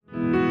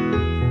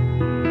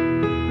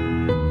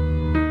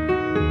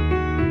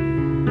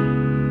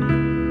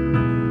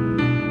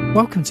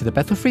Welcome to the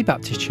Bethel Free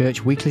Baptist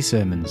Church weekly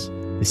sermons.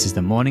 This is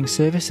the morning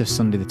service of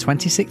Sunday the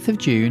 26th of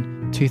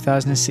June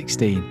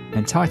 2016,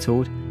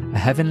 entitled A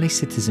Heavenly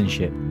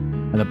Citizenship,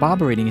 and the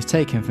Bible reading is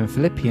taken from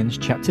Philippians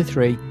chapter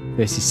 3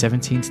 verses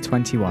 17 to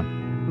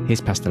 21. Here's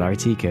Pastor Larry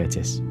T.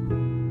 Curtis.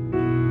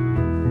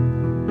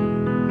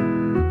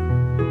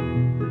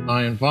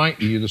 I invite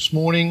you this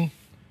morning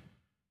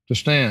to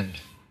stand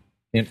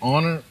in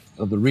honor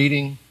of the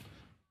reading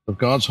of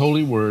God's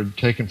holy word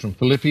taken from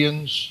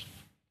Philippians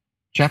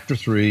chapter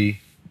 3,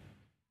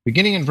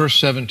 beginning in verse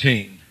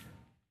 17.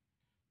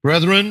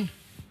 Brethren,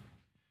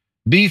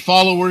 be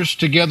followers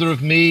together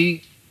of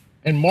me,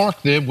 and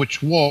mark them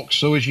which walk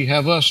so as ye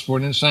have us for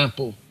an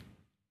ensample.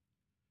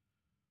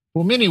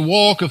 For many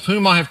walk, of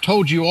whom I have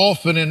told you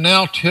often, and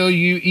now tell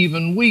you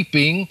even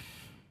weeping,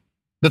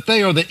 that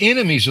they are the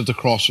enemies of the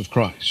cross of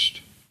Christ,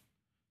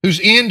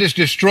 whose end is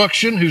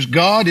destruction, whose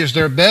God is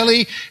their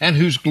belly, and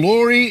whose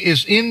glory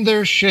is in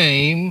their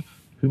shame,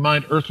 who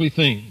mind earthly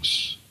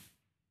things.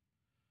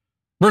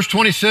 Verse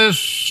 20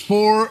 says,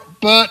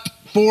 But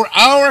for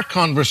our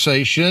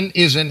conversation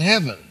is in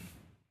heaven,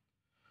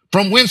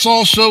 from whence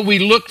also we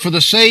look for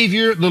the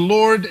Savior, the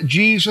Lord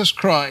Jesus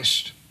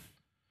Christ,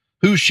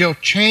 who shall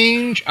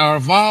change our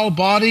vile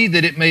body,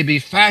 that it may be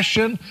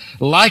fashioned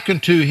like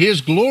unto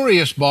his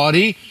glorious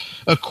body,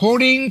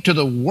 according to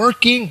the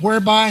working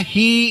whereby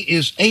he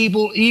is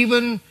able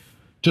even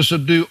to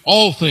subdue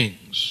all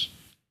things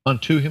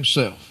unto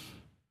himself.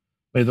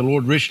 May the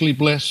Lord richly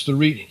bless the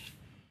reading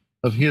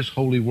of his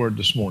holy word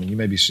this morning. You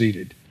may be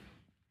seated.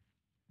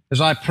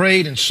 As I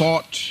prayed and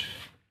sought,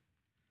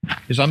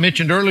 as I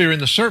mentioned earlier in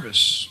the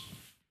service,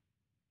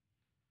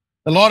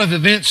 a lot of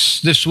events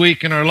this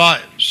week in our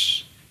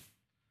lives,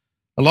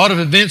 a lot of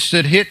events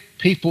that hit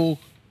people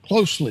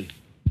closely.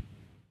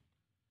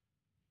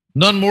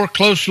 None more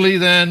closely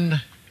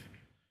than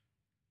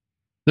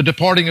the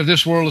departing of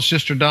this world of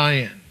Sister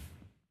Diane.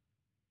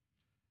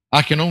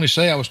 I can only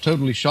say I was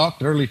totally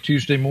shocked early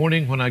Tuesday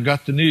morning when I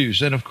got the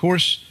news. And of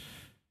course,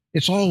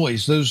 it's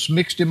always those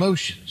mixed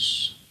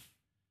emotions.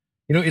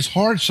 You know, it's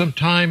hard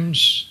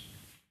sometimes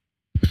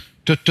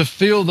to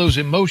feel those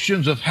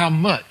emotions of how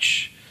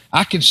much.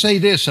 I can say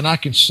this, and I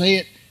can say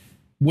it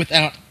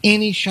without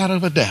any shadow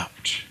of a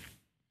doubt.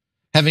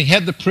 Having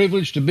had the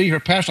privilege to be her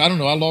pastor, I don't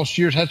know, I lost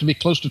years, had to be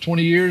close to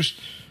 20 years.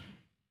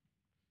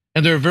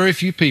 And there are very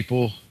few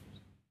people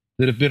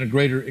that have been a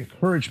greater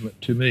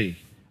encouragement to me.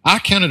 I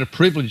count it a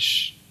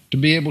privilege to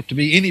be able to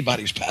be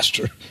anybody's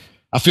pastor.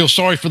 I feel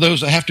sorry for those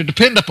that have to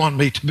depend upon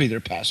me to be their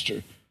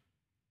pastor.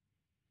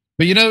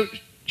 But you know,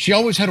 she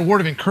always had a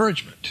word of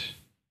encouragement.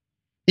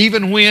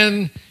 Even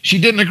when she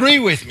didn't agree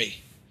with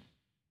me,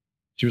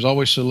 she was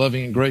always so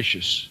loving and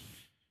gracious.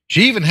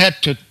 She even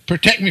had to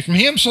protect me from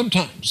him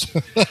sometimes.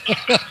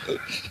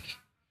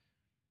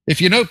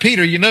 If you know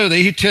Peter, you know that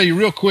he'd tell you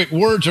real quick,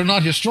 words are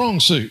not his strong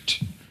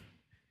suit.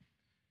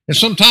 And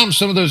sometimes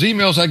some of those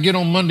emails I get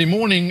on Monday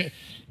morning,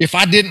 if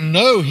I didn't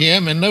know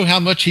him and know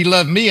how much he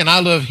loved me and I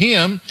love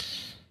him,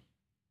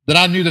 that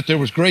I knew that there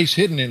was grace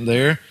hidden in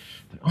there.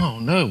 Oh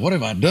no, what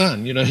have I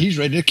done? You know, he's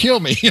ready to kill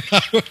me.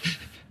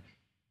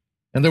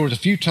 And there was a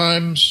few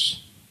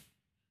times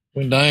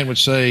when Diane would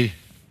say,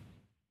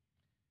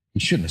 he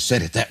shouldn't have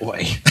said it that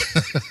way.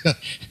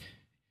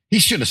 He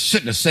shouldn't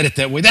have said it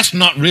that way. That's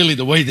not really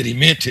the way that he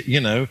meant it, you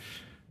know.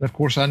 And of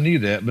course, I knew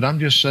that, but I'm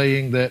just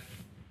saying that,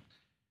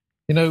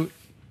 you know,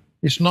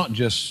 it's not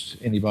just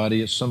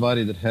anybody. It's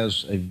somebody that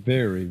has a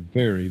very,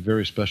 very,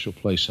 very special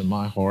place in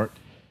my heart.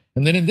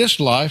 And then in this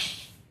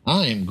life,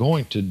 I am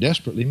going to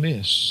desperately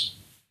miss.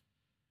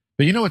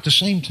 But you know, at the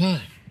same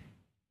time,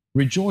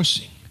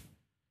 rejoicing.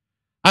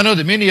 I know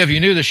that many of you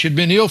knew that she'd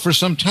been ill for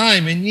some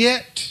time, and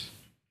yet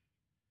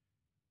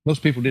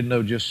most people didn't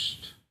know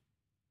just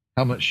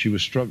how much she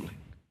was struggling.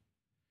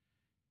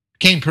 It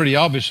became pretty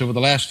obvious over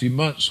the last few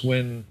months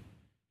when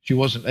she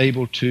wasn't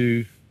able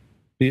to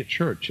be at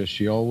church, as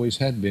she always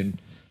had been.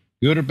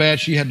 Good or bad,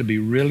 she had to be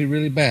really,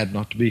 really bad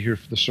not to be here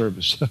for the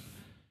service.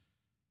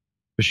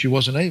 But she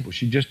wasn't able.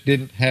 She just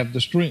didn't have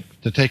the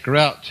strength to take her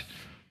out.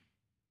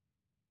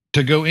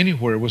 To go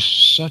anywhere was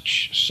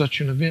such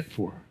an event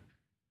for her.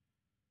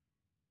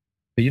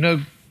 But you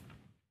know,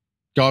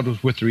 God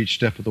was with her each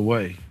step of the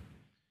way.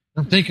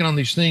 I'm thinking on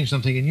these things,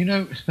 I'm thinking, you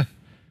know,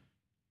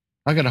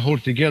 I got to hold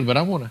it together, but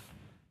I want to,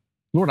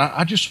 Lord,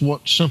 I just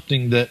want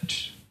something that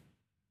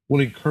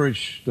will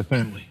encourage the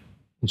family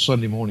on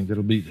Sunday morning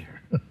that'll be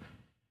there.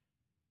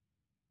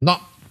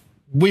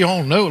 We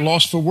all know,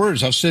 lost for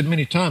words. I've said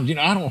many times, you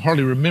know, I don't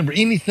hardly remember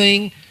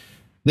anything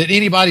that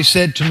anybody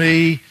said to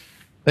me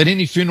at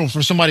any funeral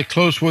for somebody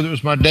close, whether it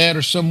was my dad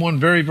or someone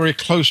very, very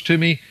close to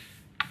me,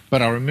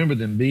 but I remember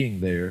them being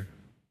there.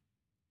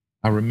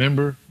 I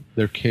remember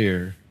their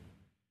care.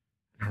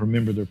 I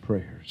remember their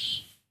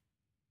prayers.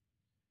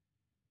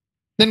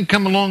 Then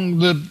come along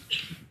the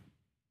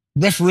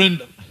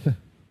referendum,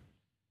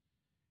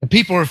 and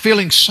people are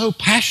feeling so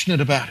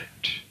passionate about it.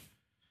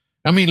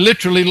 I mean,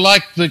 literally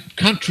like the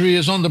country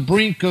is on the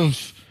brink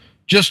of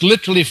just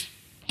literally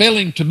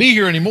failing to be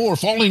here anymore,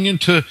 falling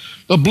into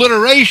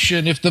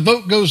obliteration if the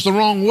vote goes the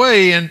wrong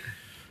way. And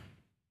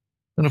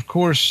And of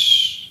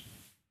course,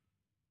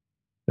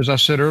 as I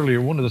said earlier,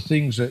 one of the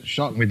things that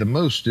shocked me the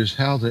most is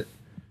how that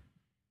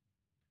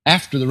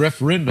after the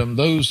referendum,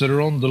 those that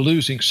are on the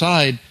losing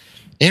side,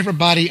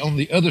 everybody on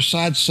the other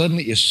side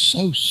suddenly is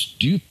so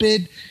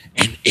stupid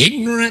and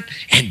ignorant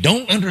and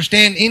don't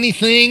understand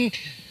anything.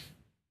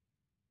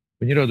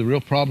 But you know the real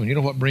problem, you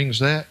know what brings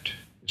that?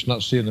 It's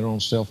not seeing their own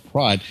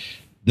self-pride,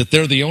 that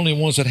they're the only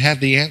ones that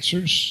have the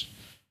answers.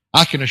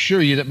 I can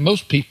assure you that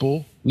most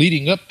people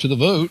leading up to the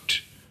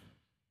vote,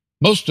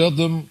 most of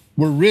them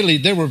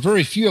there were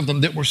very few of them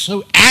that were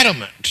so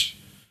adamant.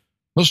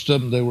 Most of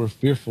them, they were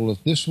fearful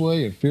of this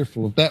way and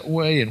fearful of that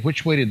way. And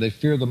which way did they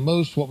fear the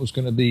most? What was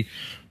going to be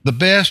the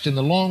best in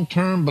the long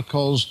term?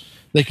 Because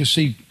they could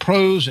see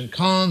pros and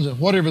cons and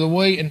whatever the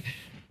way.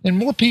 And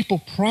more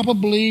people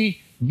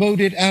probably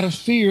voted out of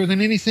fear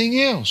than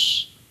anything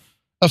else.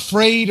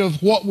 Afraid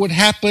of what would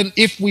happen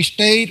if we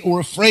stayed,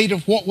 or afraid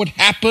of what would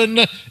happen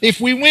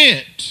if we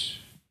went.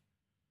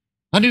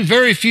 I knew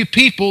very few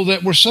people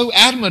that were so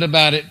adamant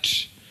about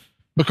it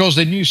because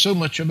they knew so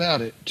much about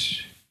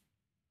it.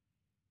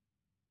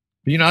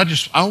 But, you know,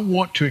 I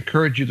want to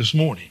encourage you this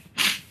morning.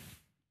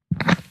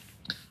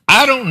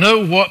 I don't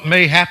know what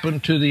may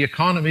happen to the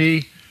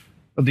economy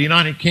of the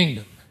United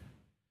Kingdom.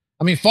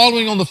 I mean,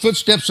 following on the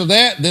footsteps of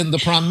that, then the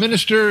Prime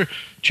Minister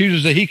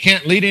chooses that he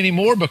can't lead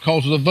anymore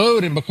because of the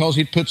vote and because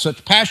he'd put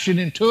such passion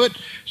into it.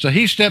 So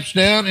he steps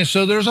down, and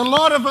so there's a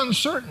lot of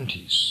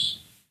uncertainties.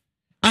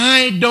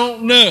 I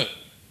don't know.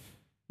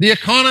 The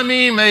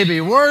economy may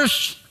be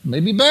worse,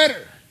 may be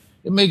better.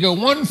 It may go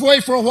one way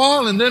for a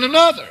while and then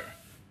another.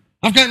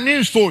 I've got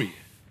news for you.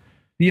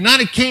 The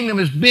United Kingdom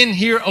has been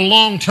here a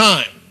long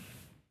time.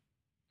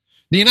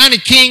 The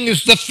United Kingdom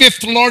is the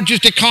 5th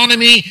largest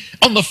economy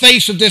on the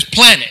face of this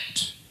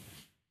planet.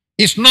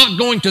 It's not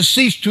going to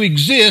cease to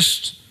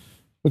exist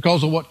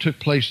because of what took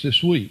place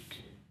this week.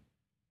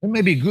 There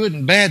may be good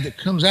and bad that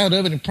comes out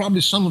of it, and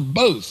probably some of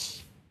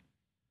both.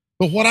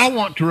 But what I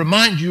want to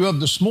remind you of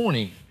this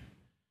morning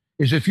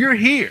is if you're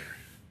here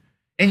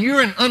and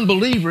you're an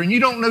unbeliever and you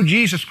don't know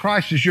Jesus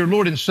Christ as your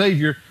Lord and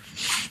Savior,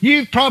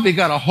 you've probably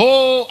got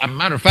a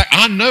matter of fact,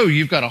 I know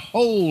you've got a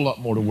whole lot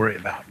more to worry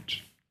about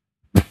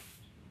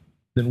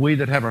than we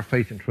that have our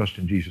faith and trust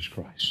in Jesus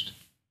Christ.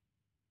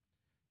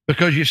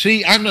 Because you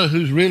see, I know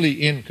who's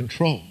really in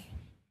control.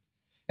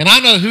 And I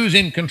know who's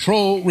in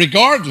control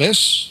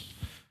regardless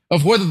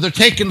of whether they're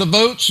taking the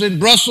votes in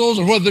Brussels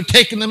or whether they're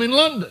taking them in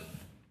London.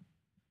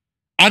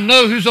 I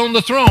know who's on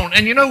the throne.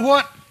 And you know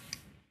what?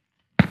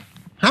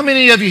 How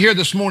many of you here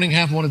this morning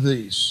have one of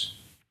these?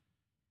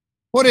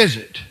 What is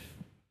it?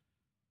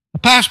 A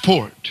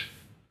passport.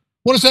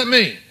 What does that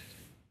mean? It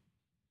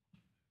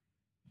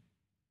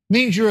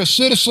means you're a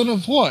citizen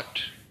of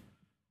what?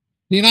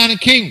 The United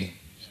Kingdom.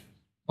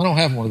 I don't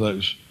have one of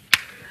those.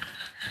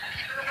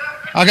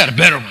 I got a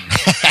better one.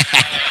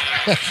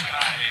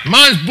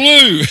 Mine's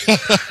blue.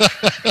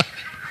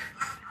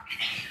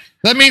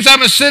 That means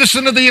I'm a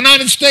citizen of the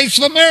United States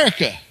of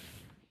America.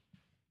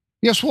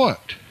 Guess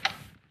what?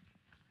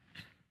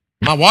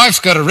 My wife's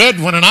got a red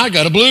one and I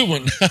got a blue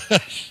one.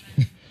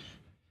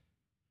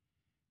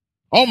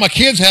 All my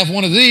kids have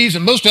one of these,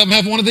 and most of them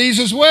have one of these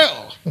as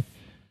well.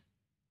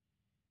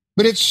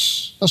 But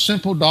it's a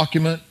simple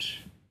document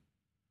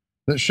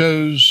that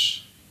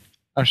shows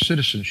our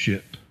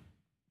citizenship.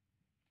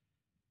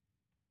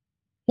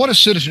 What does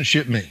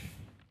citizenship mean?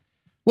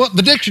 Well,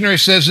 the dictionary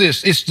says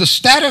this: it's the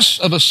status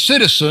of a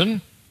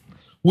citizen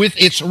with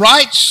its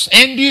rights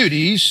and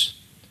duties,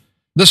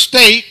 the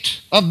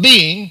state of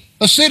being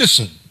a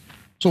citizen.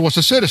 So what's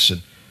a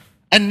citizen?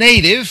 A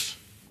native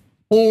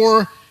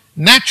or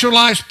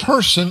naturalized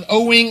person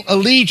owing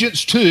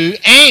allegiance to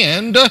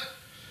and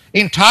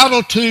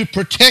entitled to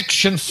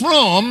protection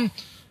from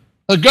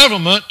a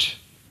government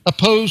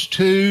opposed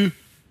to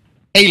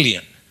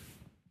alien.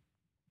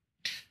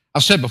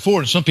 I've said before,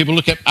 and some people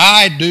look at,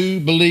 I do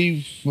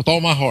believe with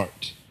all my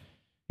heart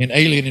in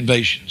alien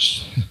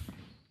invasions.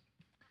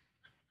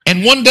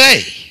 And one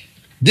day,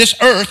 this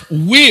earth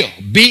will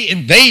be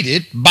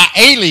invaded by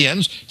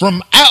aliens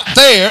from out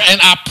there,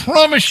 and I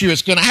promise you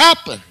it's going to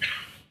happen.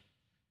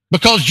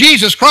 Because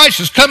Jesus Christ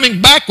is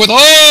coming back with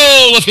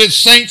all of his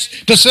saints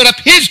to set up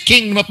his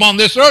kingdom upon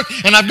this earth.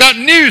 And I've got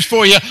news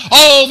for you.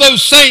 All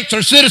those saints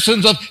are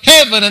citizens of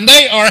heaven, and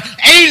they are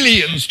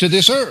aliens to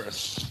this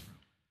earth.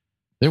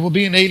 There will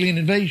be an alien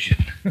invasion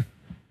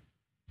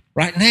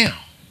right now.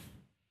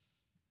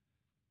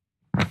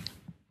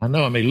 I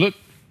know I may look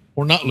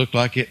or not look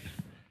like it.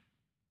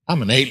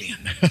 I'm an alien.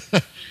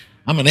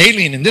 I'm an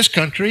alien in this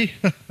country.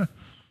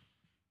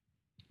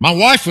 My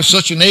wife was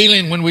such an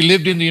alien when we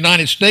lived in the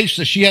United States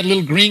that she had a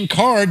little green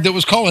card that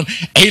was called an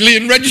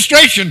alien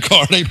registration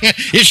card.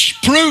 It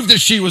proved that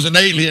she was an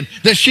alien,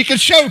 that she could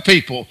show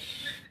people.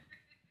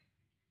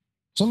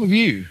 Some of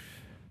you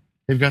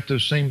have got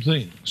those same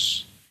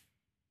things.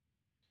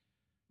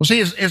 Well,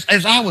 see,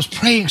 as I was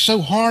praying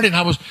so hard and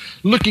I was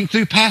looking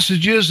through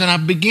passages and I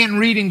began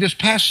reading this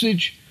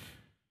passage,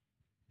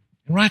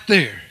 and right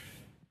there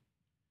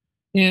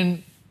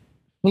in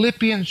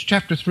Philippians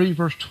chapter 3,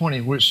 verse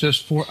 20, where it says,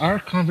 "For our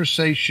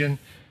conversation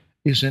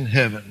is in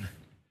heaven."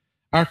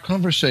 Our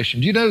conversation.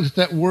 Do you know that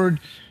that word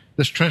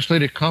that's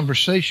translated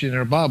conversation in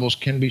our Bibles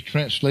can be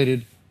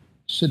translated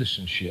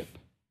citizenship?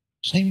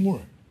 Same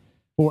word.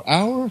 For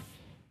our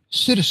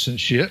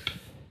citizenship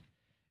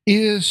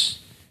is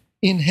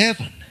in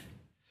heaven.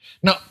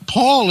 Now,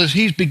 Paul, as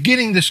he's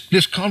beginning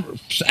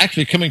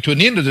actually coming to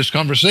an end of this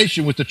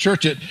conversation with the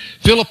church at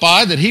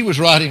Philippi that he was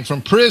writing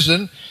from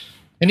prison,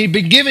 and he'd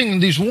been giving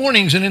these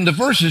warnings, and in the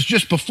verses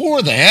just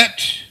before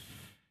that,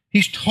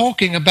 he's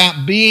talking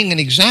about being an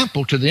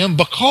example to them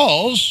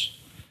because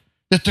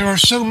that there are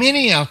so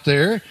many out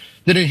there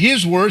that in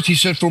his words, he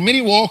said, "For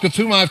many walk, of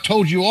whom I have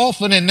told you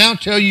often and now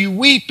tell you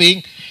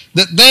weeping,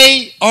 that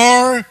they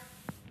are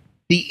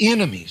the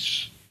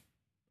enemies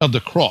of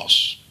the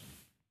cross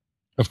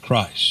of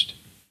Christ."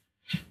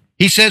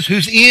 He says,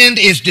 "Whose end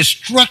is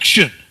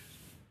destruction,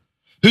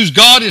 whose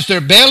God is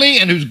their belly,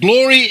 and whose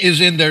glory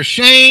is in their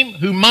shame,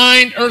 who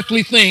mind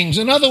earthly things."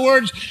 In other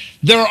words,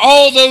 there are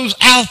all those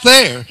out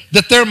there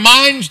that their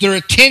minds, their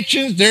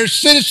attentions, their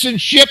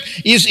citizenship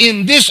is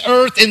in this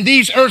earth and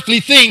these earthly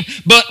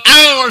things, but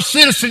our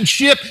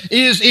citizenship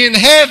is in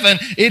heaven.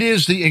 It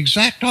is the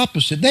exact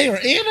opposite. They are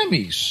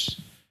enemies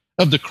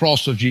of the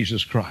cross of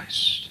Jesus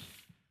Christ.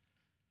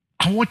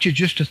 I want you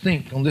just to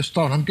think on this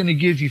thought. I'm going to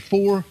give you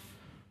 4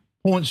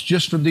 points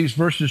just from these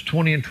verses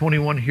 20 and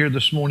 21 here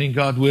this morning,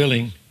 God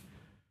willing,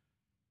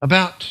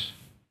 about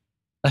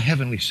a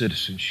heavenly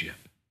citizenship.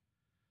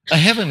 A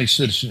heavenly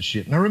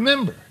citizenship. Now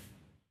remember,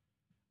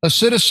 a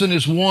citizen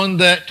is one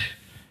that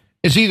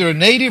is either a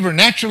native or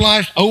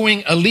naturalized,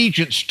 owing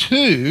allegiance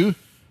to,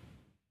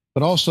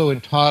 but also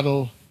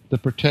entitled to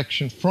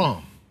protection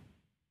from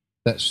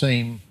that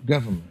same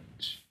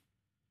government.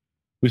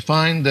 We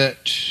find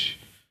that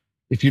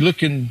if you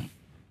look in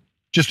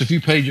just a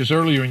few pages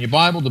earlier in your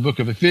Bible, the book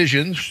of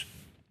Ephesians,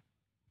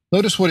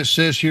 notice what it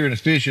says here in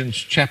Ephesians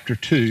chapter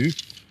 2.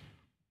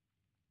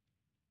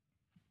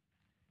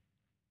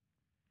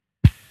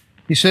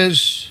 He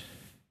says,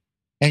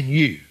 "And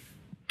you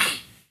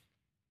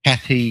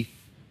hath he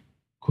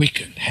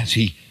quickened," has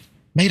he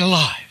made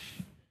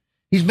alive.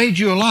 He's made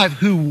you alive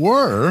who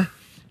were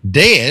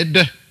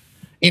dead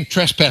in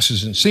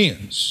trespasses and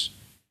sins,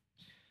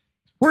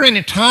 wherein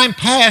in time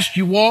past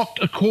you walked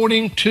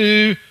according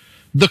to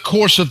the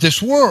course of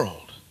this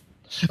world,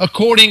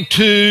 according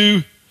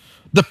to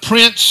the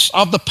prince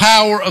of the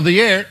power of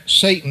the air,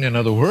 Satan in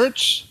other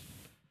words,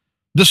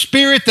 the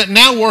spirit that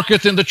now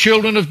worketh in the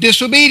children of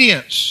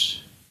disobedience,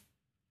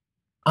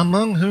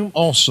 among whom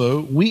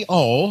also we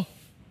all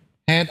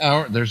had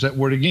our, there's that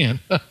word again,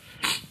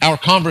 our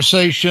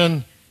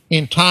conversation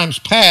in times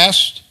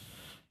past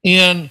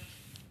in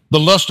the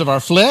lust of our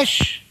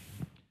flesh,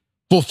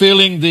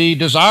 fulfilling the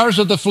desires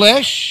of the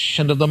flesh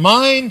and of the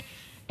mind,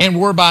 and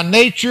were by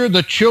nature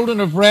the children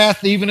of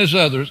wrath, even as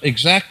others.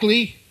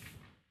 Exactly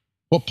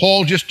what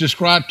Paul just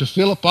described to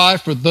Philippi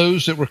for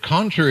those that were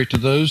contrary to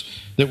those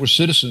that were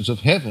citizens of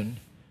heaven,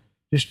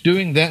 just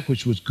doing that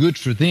which was good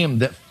for them,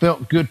 that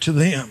felt good to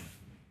them.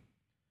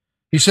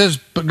 He says,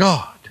 "But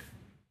God,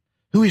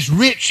 who is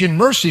rich in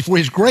mercy for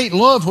his great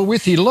love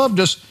wherewith he loved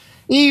us,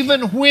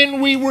 even when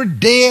we were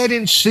dead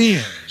in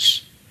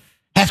sins,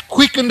 hath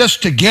quickened us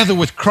together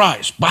with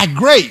Christ. By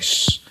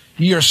grace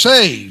ye are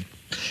saved,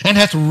 and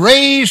hath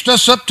raised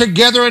us up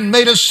together and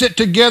made us sit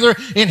together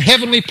in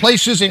heavenly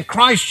places in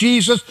Christ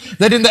Jesus,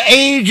 that in the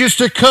ages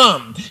to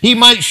come he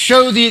might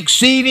show the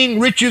exceeding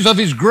riches of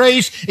his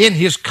grace in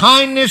his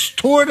kindness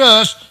toward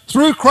us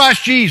through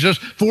Christ Jesus.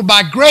 For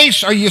by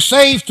grace are ye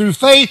saved through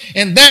faith,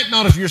 and that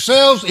not of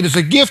yourselves. It is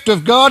a gift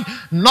of God,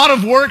 not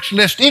of works,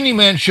 lest any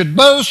man should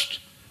boast.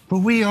 For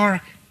we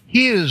are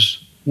his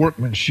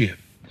workmanship,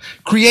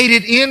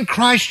 created in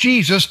Christ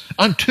Jesus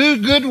unto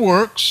good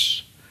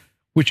works,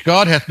 which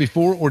God hath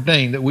before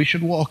ordained that we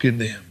should walk in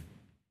them.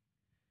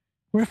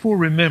 Wherefore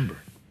remember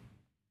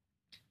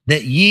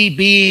that ye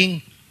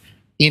being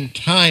in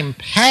time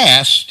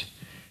past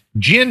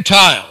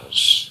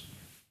Gentiles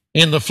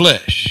in the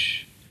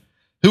flesh,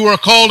 who are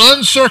called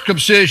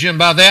uncircumcision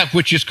by that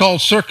which is called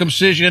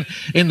circumcision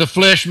in the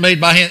flesh made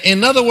by hand."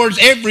 In other words,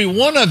 every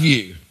one of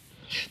you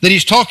that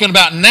he's talking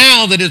about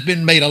now that has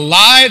been made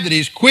alive, that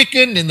is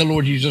quickened in the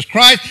Lord Jesus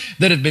Christ,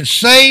 that have been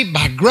saved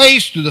by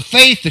grace through the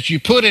faith that you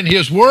put in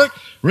his work,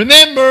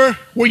 remember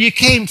where you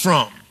came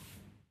from.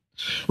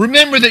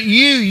 Remember that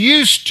you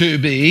used to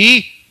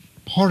be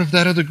part of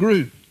that other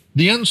group,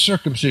 the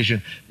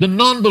uncircumcision, the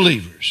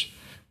non-believers,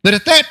 that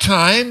at that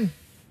time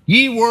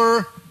ye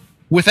were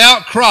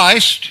without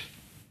Christ,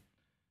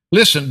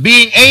 listen,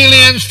 being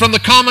aliens from the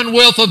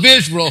commonwealth of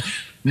Israel.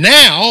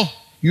 Now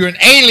you're an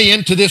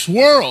alien to this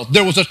world.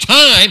 There was a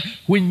time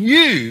when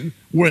you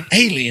were an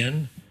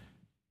alien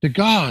to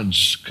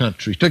God's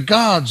country, to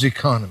God's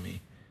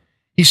economy.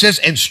 He says,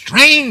 "And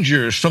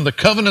strangers from the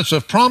covenants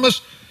of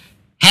promise,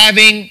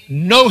 having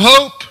no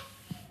hope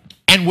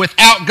and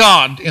without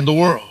God in the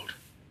world.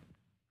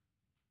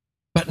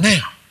 But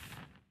now,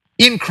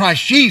 in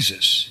Christ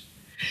Jesus,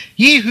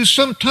 ye who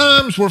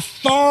sometimes were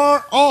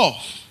far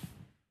off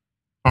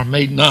are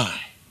made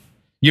nigh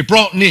You're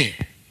brought near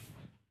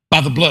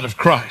by the blood of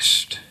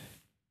Christ.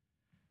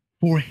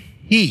 For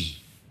he,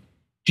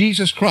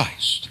 Jesus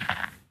Christ,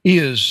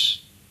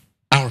 is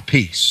our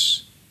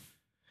peace,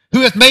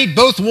 who hath made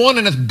both one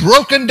and hath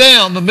broken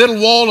down the middle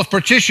wall of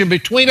partition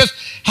between us,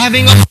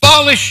 having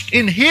abolished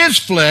in his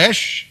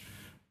flesh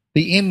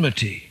the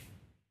enmity,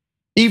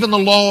 even the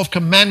law of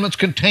commandments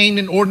contained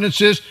in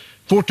ordinances,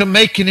 for to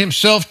make in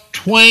himself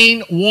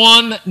twain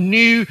one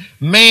new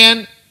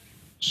man,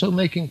 so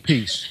making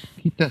peace.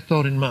 Keep that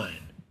thought in mind.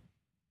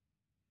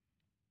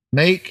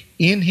 Make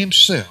in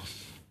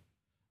himself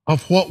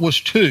of what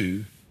was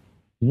two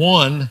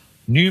one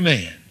new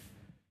man,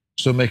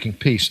 so making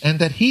peace, and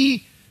that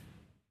he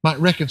might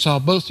reconcile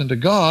both unto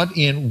God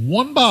in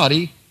one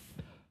body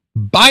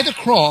by the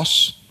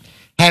cross,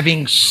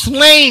 having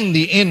slain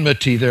the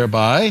enmity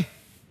thereby,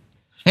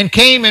 and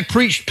came and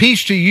preached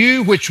peace to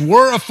you which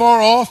were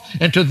afar off,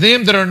 and to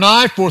them that are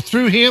nigh, for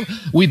through him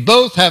we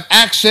both have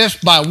access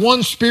by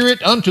one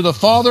Spirit unto the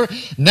Father.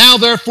 Now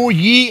therefore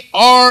ye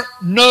are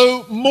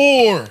no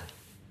more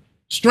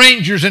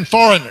strangers and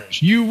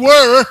foreigners. You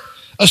were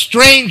a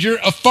stranger,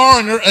 a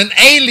foreigner, an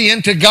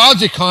alien to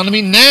God's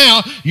economy.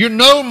 Now you're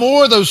no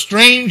more those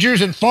strangers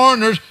and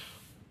foreigners,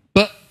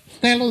 but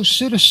fellow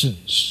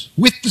citizens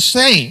with the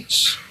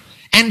saints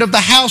and of the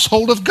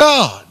household of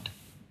God,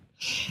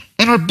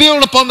 and are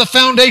built upon the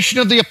foundation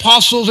of the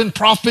apostles and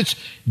prophets,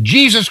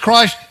 Jesus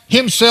Christ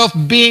himself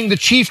being the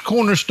chief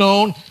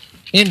cornerstone,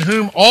 in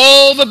whom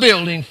all the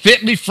building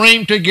fitly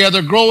framed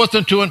together groweth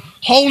unto an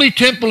holy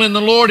temple in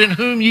the Lord, in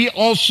whom ye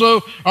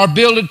also are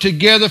builded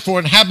together for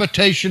an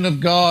habitation of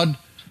God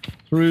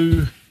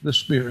through the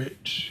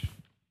Spirit.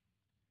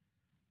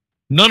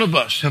 None of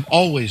us have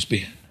always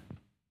been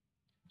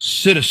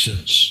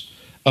citizens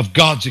of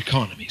God's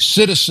economy,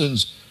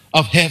 citizens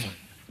of heaven.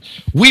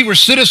 We were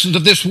citizens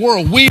of this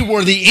world. We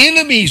were the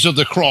enemies of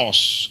the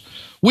cross.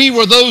 We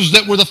were those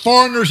that were the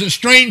foreigners and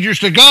strangers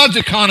to God's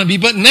economy,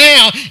 but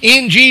now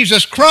in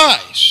Jesus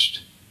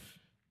Christ,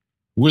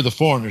 we're the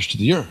foreigners to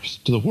the earth,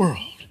 to the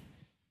world,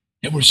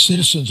 and we're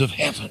citizens of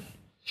heaven.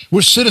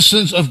 We're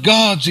citizens of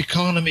God's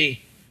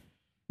economy.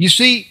 You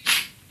see,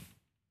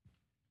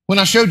 when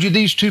I showed you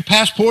these two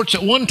passports,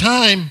 at one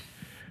time,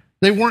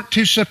 they weren't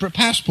two separate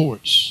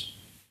passports.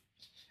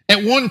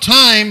 At one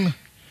time,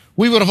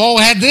 we would have all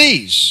had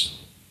these,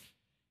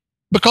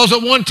 because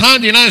at one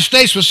time the United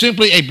States was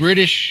simply a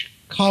British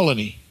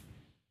colony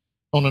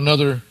on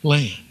another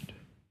land.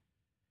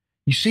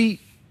 You see,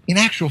 in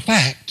actual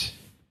fact,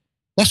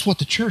 that's what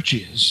the church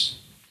is.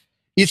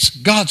 It's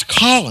God's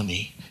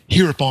colony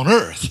here upon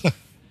earth.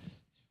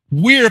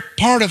 We're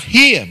part of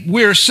him.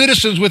 We're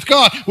citizens with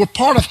God. We're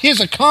part of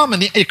his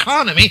economy,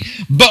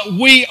 but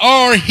we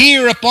are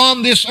here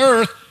upon this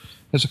earth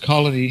as a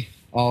colony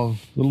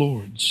of the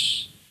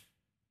Lord's.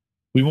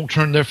 We won't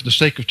turn there for the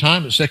sake of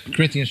time, but 2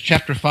 Corinthians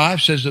chapter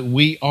 5 says that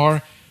we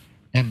are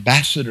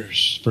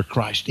ambassadors for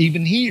Christ.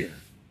 Even here,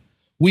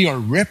 we are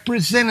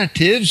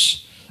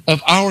representatives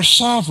of our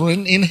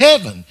sovereign in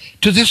heaven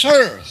to this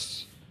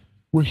earth.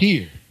 We're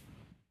here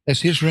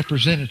as his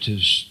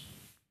representatives.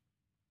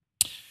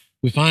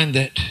 We find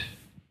that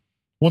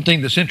one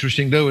thing that's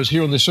interesting, though, is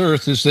here on this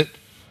earth is that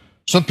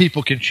some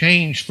people can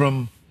change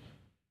from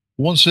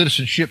one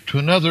citizenship to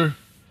another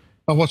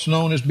by what's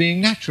known as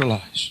being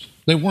naturalized.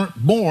 They weren't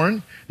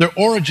born, their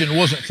origin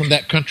wasn't from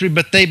that country,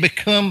 but they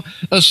become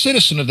a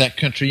citizen of that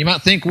country. You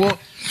might think, well,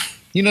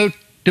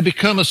 to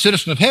become a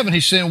citizen of heaven,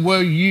 he's saying,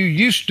 well, you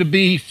used to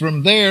be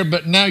from there,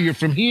 but now you're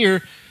from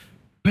here.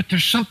 But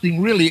there's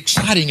something really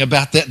exciting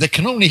about that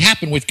can only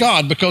happen with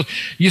God, because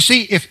you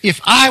see,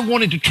 if I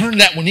wanted to turn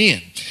that one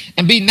in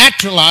and be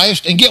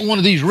naturalized and get one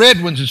of these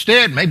red ones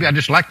instead, maybe I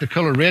just like the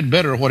color red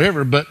better or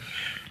whatever, but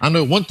I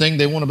know one thing,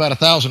 they want about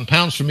 1,000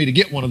 pounds for me to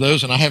get one of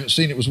those, and I haven't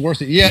seen it was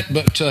worth it yet,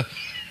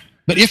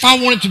 but if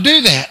I wanted to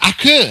do that,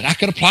 I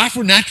could apply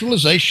for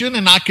naturalization,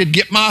 and I could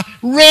get my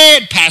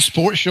red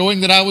passport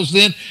showing that I was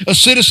then a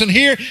citizen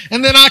here,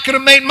 and then I could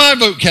have made my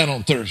vote count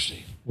on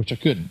Thursday, which I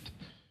couldn't.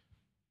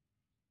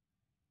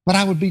 But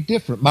I would be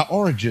different. My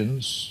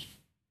origins,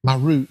 my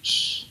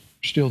roots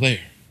are still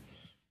there.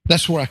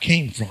 That's where I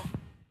came from.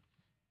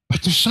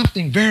 But there's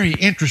something very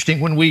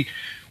interesting when we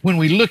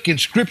look in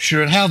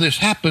Scripture and how this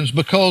happens,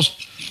 because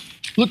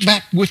look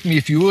back with me,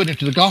 if you would,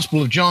 into the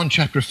Gospel of John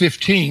chapter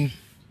 15.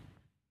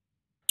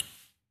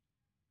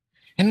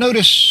 And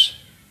notice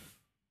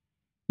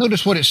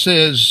what it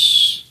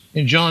says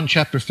in John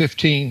chapter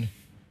 15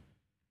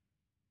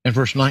 and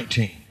verse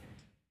 19.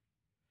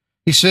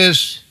 He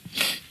says,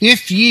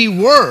 if ye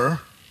were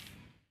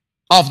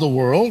of the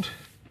world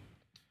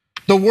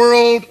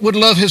would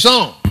love his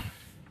own.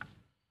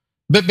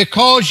 But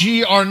because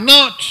ye are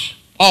not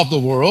of the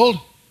world,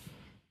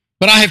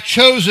 but I have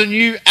chosen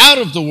you out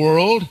of the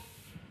world,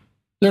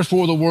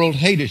 therefore the world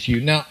hateth you.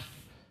 Now,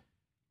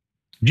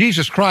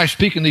 Jesus Christ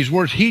speaking these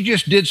words, he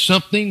just did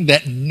something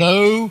that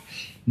no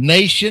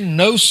nation,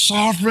 no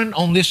sovereign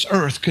on this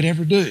earth could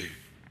ever do.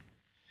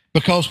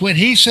 Because when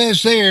he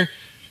says there,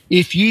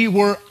 if ye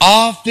were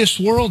of this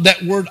world,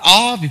 that word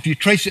of, if you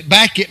trace it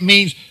back, it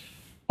means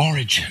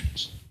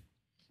origins.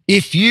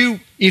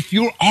 if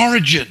your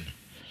origin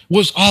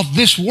was of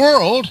this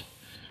world,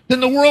 then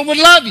the world would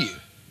love you.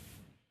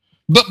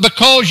 But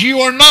because you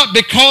are not,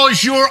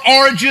 because your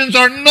origins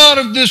are not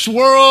of this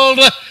world,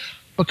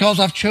 because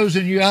I've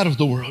chosen you out of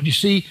the world. You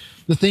see,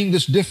 the thing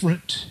that's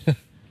different,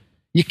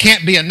 you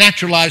can't be a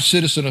naturalized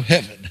citizen of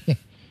heaven.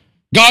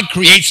 God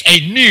creates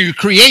a new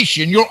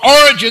creation. Your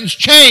origins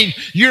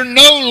change. Your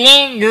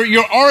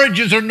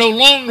origins are no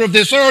longer of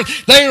this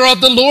earth. They are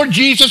of the Lord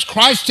Jesus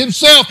Christ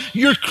himself.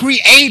 You're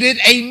created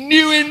a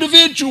new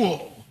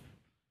individual.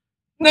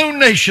 No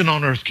nation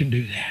on earth can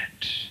do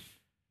that,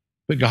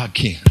 but God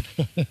can.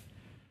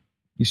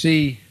 You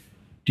see,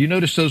 do you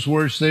notice those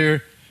words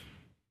there?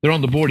 They're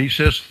on the board. He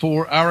says,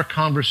 for our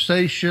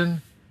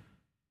conversation.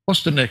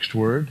 What's the next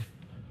word?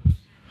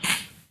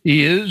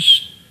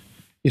 Is.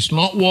 It's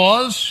not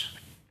was.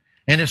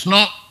 And it's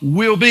not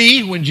will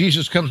be when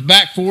Jesus comes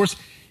back for us.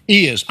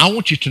 Is. I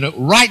want you to know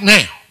right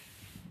now,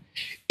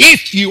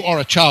 if you are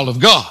a child of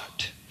God,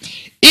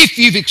 if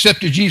you've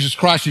accepted Jesus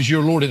Christ as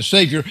your Lord and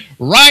Savior,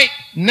 right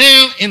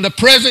now in the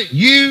present,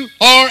 you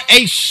are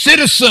a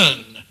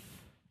citizen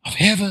of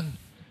heaven.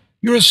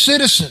 You're a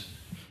citizen.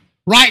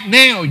 Right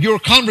now, your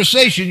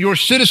conversation, your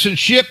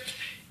citizenship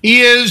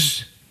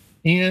is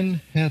in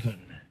heaven.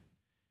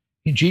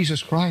 In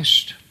Jesus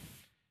Christ,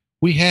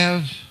 we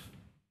have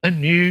a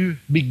new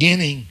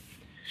beginning.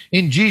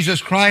 In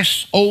Jesus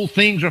Christ, old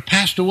things are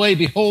passed away.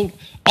 Behold,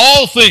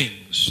 all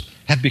things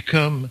have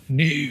become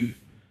new.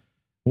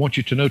 I want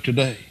you to know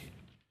today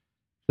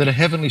that a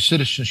heavenly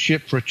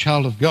citizenship for a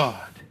child of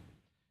God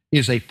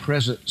is a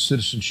present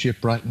citizenship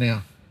right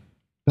now.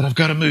 But I've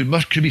got to move.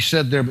 Much could be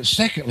said there. But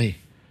secondly,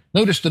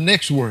 notice the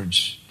next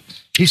words.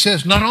 He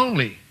says, not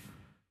only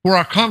for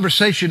our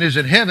conversation is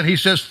in heaven, he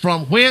says,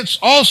 from whence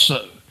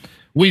also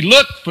we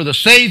look for the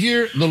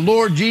Savior, the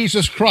Lord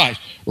Jesus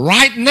Christ.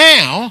 Right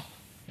now,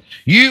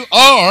 you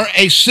are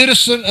a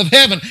citizen of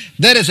heaven.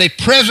 That is a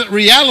present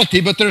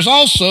reality, but there's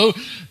also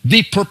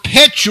the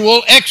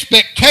perpetual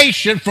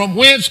expectation from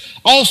whence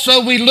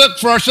also we look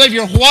for our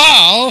Savior.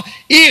 While,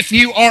 if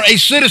you are a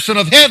citizen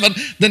of heaven,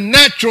 the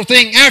natural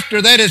thing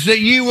after that is that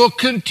you will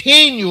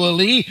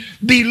continually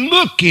be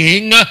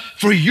looking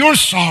for your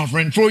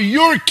sovereign, for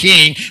your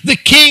King, the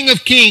King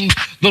of Kings,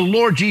 the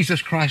Lord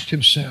Jesus Christ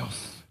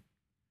himself.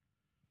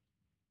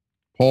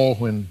 Paul,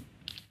 when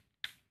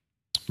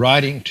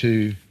writing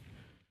to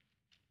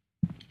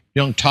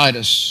young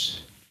Titus,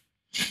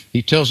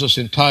 he tells us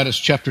in Titus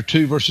chapter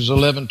 2, verses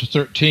 11 to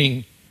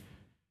 13,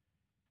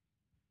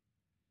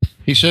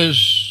 he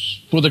says,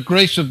 for the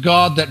grace of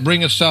God that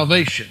bringeth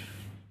salvation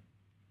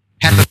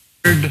hath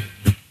appeared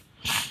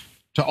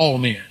to all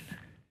men,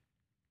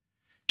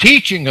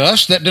 teaching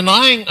us that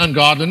denying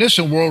ungodliness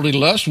and worldly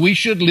lust, we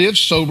should live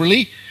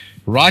soberly,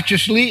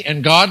 righteously,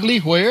 and godly,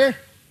 where?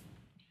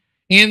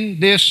 In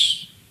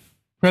this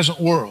present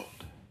world,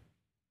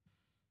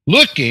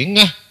 looking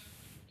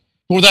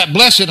for that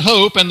blessed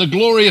hope and the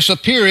glorious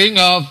appearing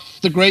of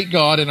the great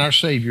God and our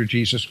Savior,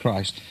 Jesus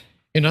Christ.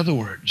 In other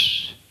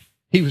words,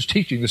 he was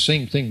teaching the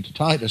same thing to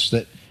Titus,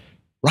 that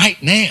right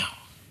now,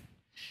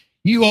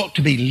 you ought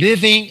to be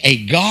living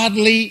a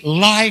godly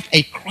life,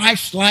 a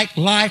Christ-like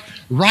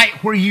life, right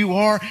where you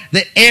are,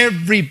 that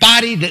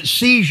everybody that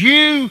sees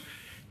you,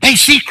 they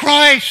see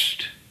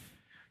Christ.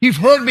 You've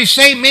heard me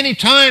say many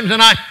times,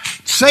 and I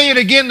say it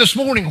again this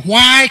morning,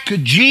 why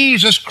could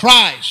Jesus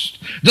Christ,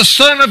 the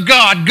Son of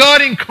God,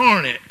 God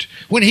incarnate,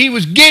 when he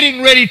was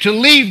getting ready to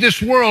leave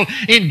this world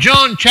in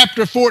John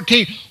chapter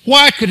 14,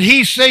 why could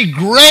he say,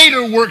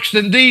 greater works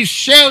than these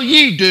shall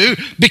ye do,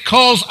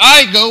 because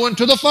I go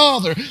unto the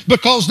Father?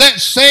 Because that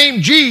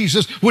same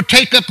Jesus would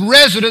take up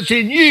residence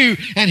in you,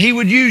 and he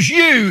would use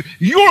you,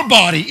 your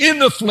body in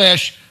the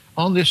flesh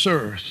on this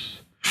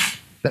earth.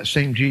 That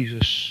same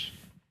Jesus.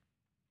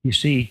 You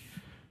see,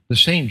 the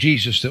same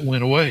Jesus that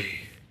went away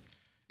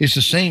is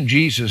the same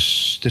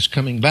Jesus that's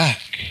coming back.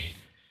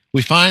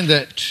 We find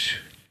that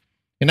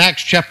in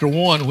Acts chapter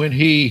 1, when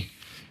he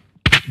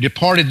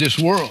departed this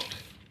world,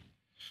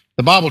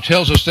 the Bible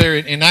tells us there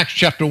in Acts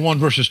chapter 1,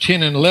 verses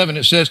 10 and 11,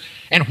 it says,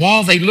 and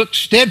while they looked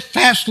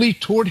steadfastly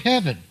toward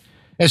heaven,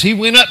 as he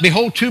went up,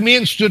 behold, two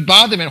men stood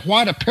by them in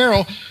white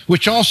apparel,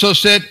 which also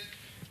said,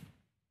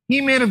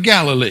 ye men of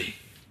Galilee,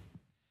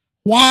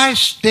 why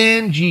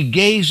stand ye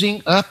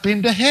gazing up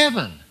into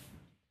heaven?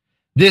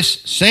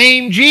 This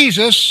same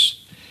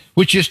Jesus,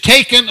 which is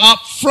taken up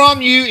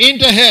from you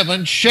into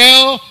heaven,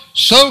 shall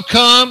so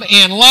come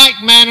in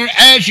like manner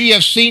as ye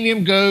have seen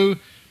him go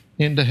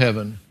into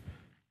heaven.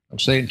 I'm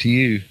saying to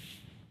you,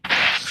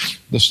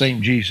 the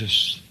same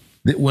Jesus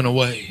that went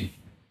away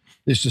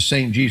is the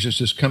same Jesus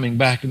that's coming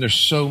back. And there's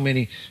so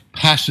many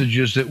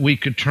passages that we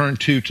could turn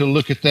to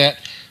look at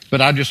that. But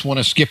I just want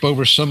to skip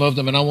over some of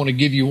them, and I want to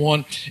give you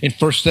one in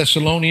 1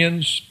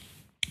 Thessalonians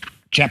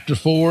chapter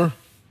 4,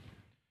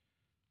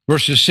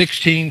 verses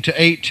 16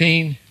 to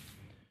 18.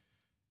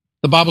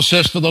 The Bible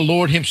says, for the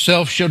Lord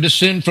himself shall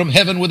descend from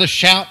heaven with a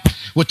shout,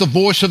 with the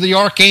voice of the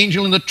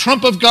archangel and the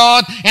trump of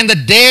God, and the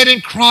dead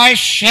in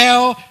Christ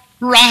shall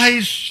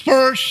rise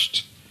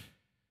first.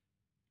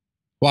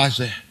 Why is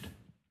that?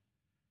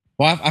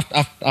 Well,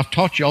 I've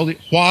taught you all the.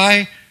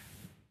 Why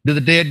do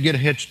the dead get a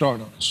head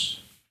start on us?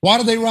 Why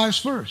do they rise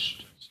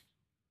first?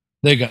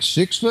 They got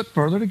 6 foot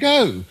further to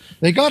go.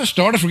 They got to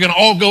start if we're going to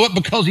all go up,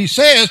 because he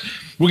says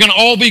we're going to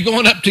all be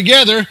going up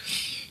together.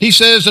 He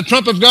says, the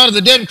trump of God of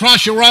the dead in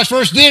Christ shall rise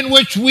first, then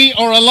which we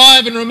are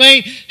alive and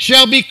remain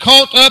shall be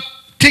caught up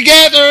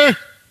together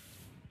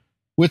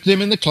with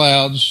them in the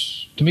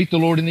clouds to meet the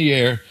Lord in the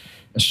air.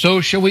 And so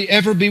shall we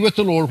ever be with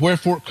the Lord.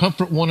 Wherefore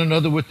comfort one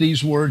another with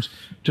these words.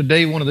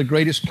 Today, one of the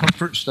greatest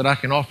comforts that I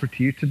can offer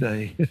to you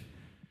today.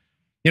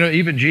 You know,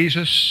 even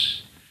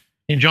Jesus,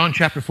 in John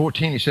chapter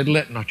 14, he said,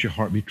 let not your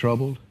heart be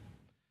troubled.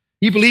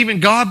 You believe in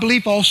God,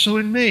 believe also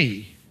in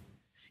me.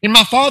 In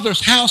my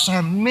Father's house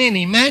are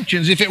many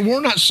mansions. If it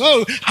were not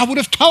so, I would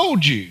have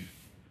told you.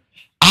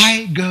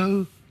 I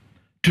go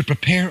to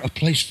prepare a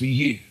place for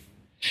you.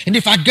 And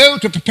if I go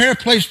to prepare a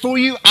place for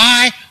you,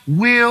 I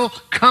will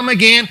come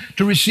again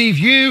to receive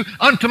you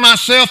unto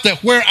myself,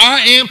 that where I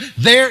am,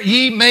 there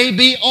ye may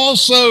be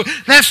also.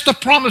 That's the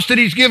promise that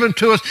he's given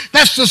to us.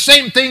 That's the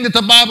same thing that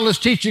the Bible is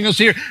teaching us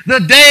here. The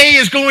day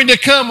is going to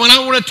come when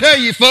I want to tell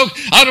you,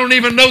 folks, I don't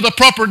even know the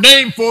proper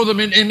name for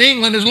them in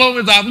England as long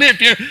as I've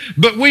lived here,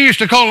 but we used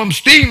to call them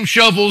steam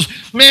shovels.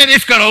 Man,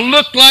 it's going to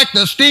look like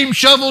the steam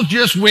shovels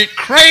just went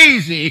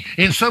crazy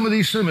in some of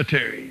these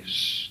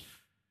cemeteries.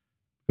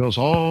 Because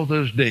all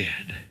those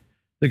dead,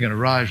 they're going to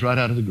rise right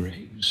out of the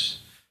graves.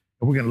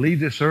 And we're going to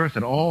leave this earth,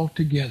 and all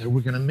together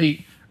we're going to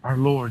meet our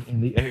Lord in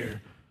the air.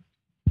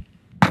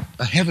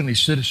 A heavenly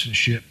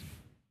citizenship.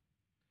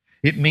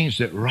 It means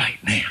that right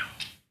now,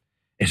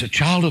 as a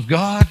child of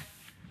God,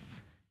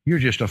 you're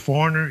just a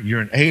foreigner, you're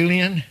an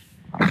alien.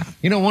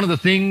 You know, one of the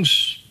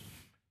things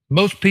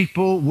most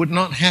people would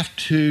not have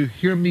to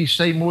hear me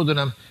say more than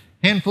a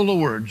handful of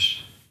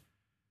words,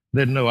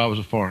 they'd know I was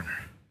a foreigner.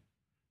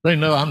 They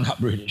know I'm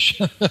not British.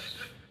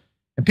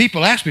 And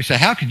people ask me, say,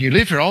 how could you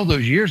live here all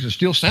those years and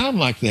still sound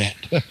like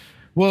that?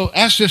 Well,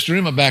 ask Sister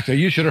Emma back there.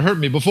 You should have heard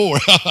me before.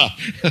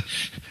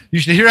 You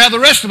should hear how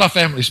the rest of my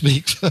family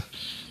speaks.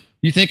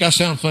 You think I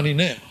sound funny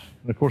now.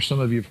 And of course,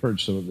 some of you have heard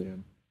some of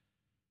them.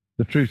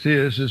 The truth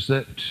is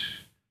that,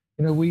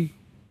 you know, we,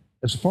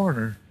 as a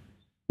foreigner,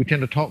 we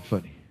tend to talk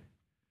funny.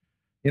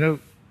 You know,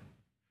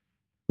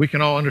 we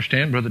can all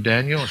understand Brother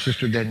Daniel and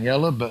Sister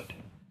Daniela, but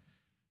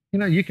you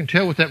know, you can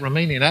tell with that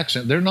Romanian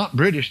accent, they're not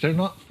British, they're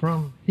not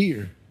from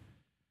here.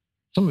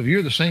 Some of you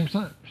are the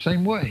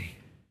same way.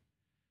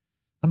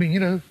 I mean, you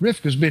know,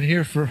 Rivka's been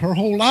here for her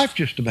whole life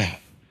just about.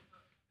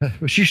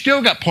 But she's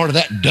still got part of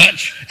that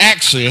Dutch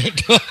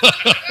accent.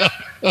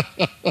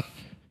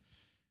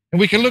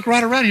 And we can look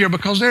right around here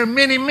because there are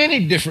many,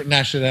 many different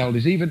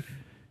nationalities, even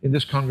in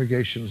this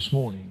congregation this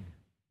morning.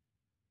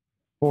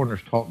 Foreigners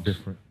talk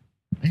different.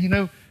 And you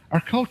know, our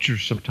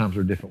cultures sometimes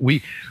are different.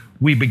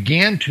 We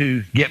begin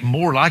to get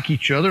more like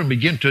each other and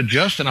begin to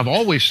adjust. And I've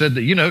always said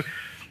that, you know,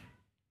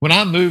 when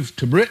I moved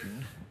to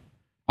Britain,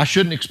 I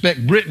shouldn't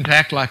expect Britain to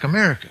act like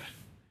America.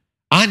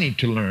 I need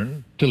to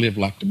learn to live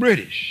like the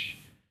British.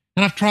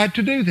 And I've tried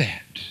to do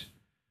that.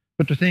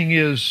 But the thing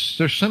is,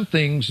 there's some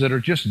things that are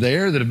just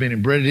there that have been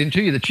embedded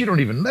into you that you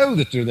don't even know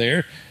that they're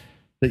there,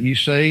 that you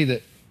say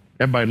that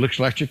everybody looks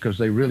like you because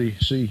they really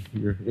see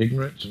your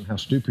ignorance and how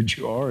stupid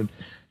you are. And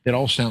it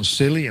all sounds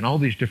silly and all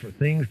these different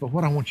things, but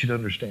what I want you to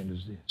understand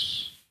is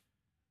this.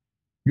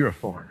 You're a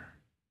foreigner.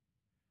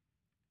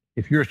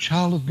 If you're a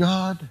child of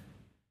God,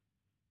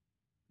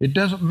 it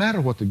doesn't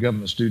matter what the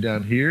governments do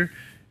down here.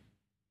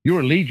 Your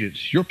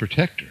allegiance, your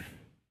protector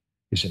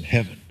is in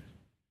heaven.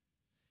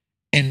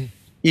 And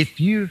if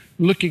you're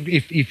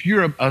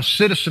a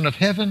citizen of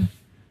heaven,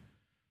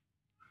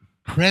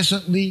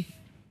 presently,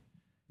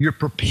 you're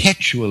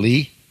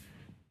perpetually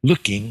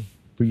looking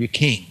for your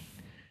king.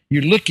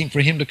 You're looking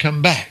for him to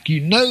come back.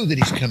 You know that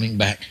he's coming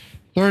back.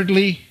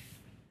 Thirdly,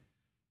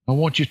 I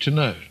want you to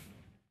know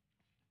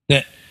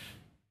that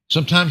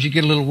sometimes you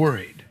get a little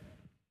worried.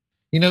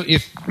 You know,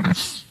 if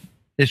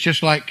it's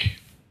just like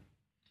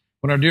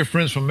when our dear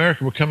friends from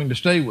America were coming to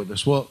stay with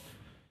us. Well,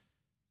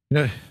 you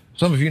know,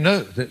 some of you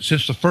know that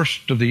since the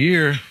first of the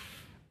year,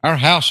 our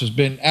house has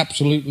been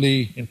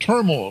absolutely in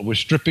turmoil. We're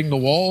stripping the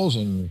walls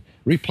and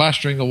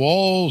replastering the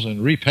walls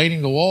and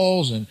repainting the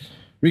walls and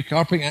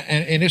recarpeting,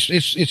 and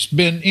it's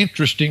been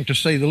interesting, to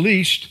say the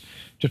least,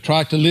 to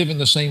try to live in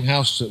the same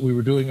house that we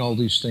were doing all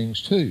these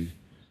things to.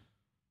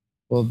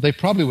 Well, they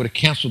probably would have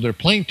canceled their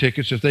plane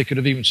tickets if they could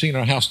have even seen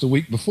our house the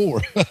week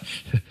before.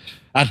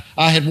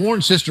 I had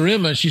warned Sister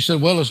Emma, and she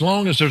said, well, as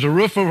long as there's a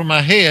roof over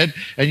my head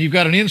and you've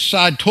got an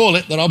inside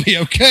toilet, then I'll be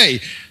okay.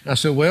 And I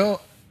said,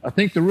 well, I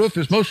think the roof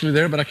is mostly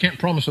there, but I can't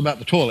promise about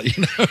the toilet.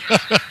 You know?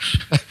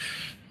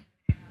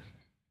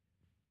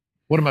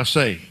 What am I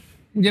saying?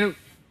 You know,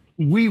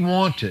 we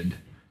wanted,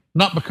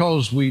 not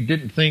because we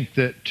didn't think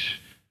that,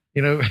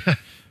 you know,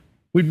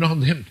 we'd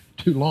known them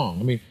too long.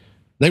 I mean,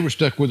 they were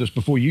stuck with us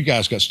before you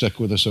guys got stuck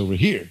with us over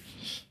here.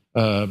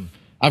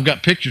 I've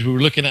got pictures we were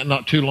looking at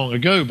not too long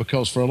ago,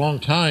 because for a long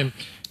time,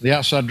 the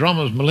outside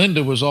dramas,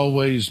 Melinda was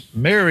always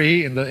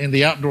Mary in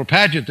the outdoor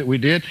pageant that we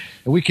did,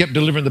 and we kept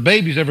delivering the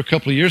babies every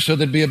couple of years, so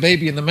there'd be a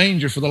baby in the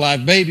manger for the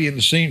live baby and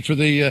the scene for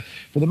the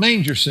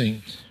manger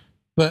scene.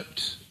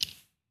 But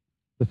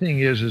the thing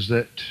is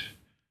that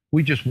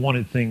we just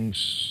wanted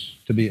things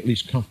to be at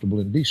least comfortable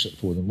and decent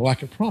for them. Well, I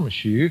can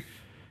promise you,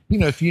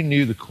 if you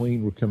knew the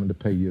Queen were coming to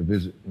pay you a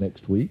visit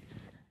next week,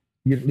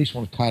 you'd at least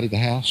want to tidy the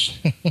house.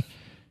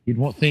 You'd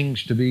want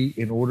things to be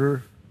in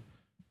order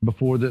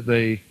before that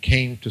they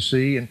came to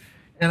see. And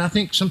I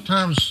think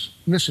sometimes,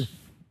 listen,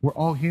 we're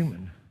all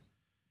human.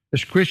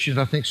 As Christians,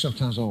 I think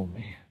sometimes, oh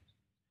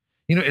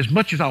man, as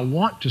much as I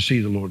want to see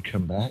the Lord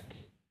come back,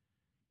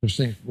 there's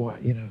things, boy,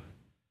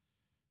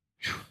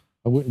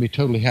 I wouldn't be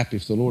totally happy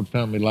if the Lord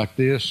found me like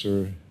this,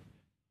 or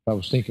if I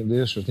was thinking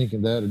this or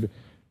thinking that.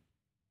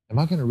 Am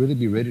I going to really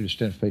be ready to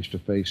stand face to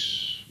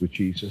face with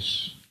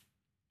Jesus?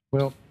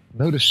 Well,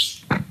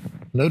 notice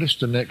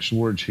the next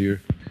words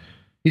here.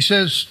 He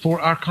says,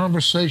 for our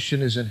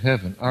conversation is in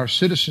heaven. Our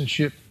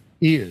citizenship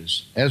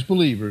is, as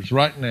believers,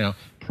 right now,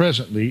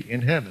 presently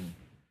in heaven.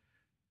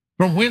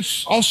 From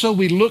whence also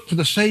we look for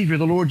the Savior,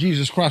 the Lord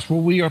Jesus Christ, where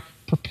we are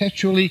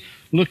perpetually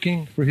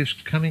looking for his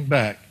coming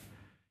back.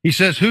 He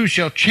says, who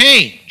shall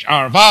change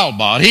our vile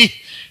body,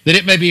 that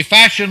it may be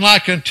fashioned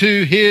like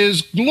unto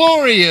his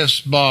glorious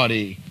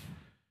body?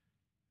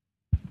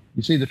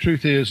 You see, the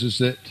truth is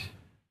that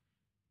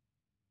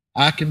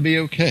I can be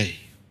okay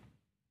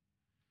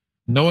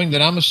knowing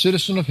that I'm a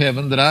citizen of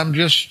heaven, that I'm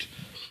just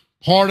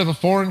part of a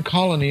foreign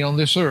colony on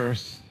this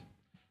earth,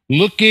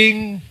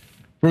 looking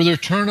for the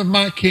return of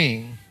my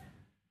King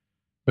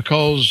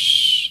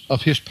because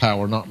of his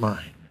power, not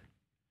mine.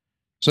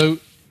 So,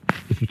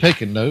 if you're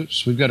taking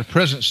notes, we've got a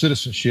present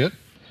citizenship,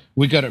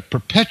 we've got a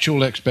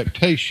perpetual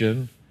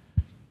expectation,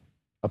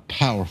 a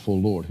powerful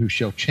Lord who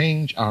shall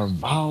change our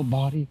vile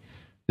body,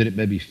 that it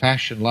may be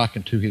fashioned like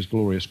unto his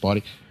glorious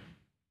body.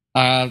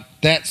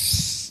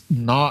 That's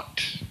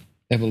not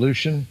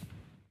evolution.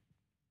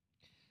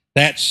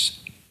 That's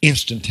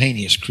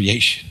instantaneous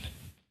creation.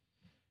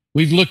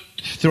 We've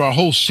looked through our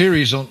whole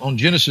series on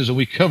Genesis, and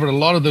we covered a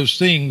lot of those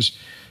things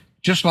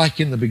just like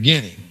in the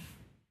beginning.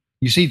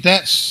 You see,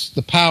 that's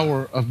the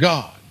power of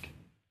God.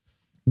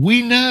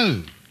 We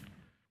know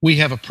we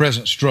have a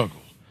present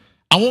struggle.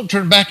 I won't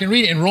turn back and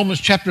read it. In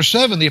Romans chapter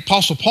 7, the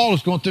Apostle Paul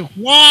is going through,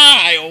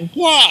 why, oh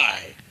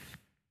why?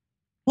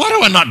 Why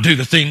do I not do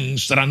the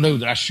things that I know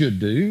that I should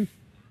do?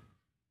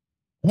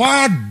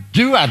 Why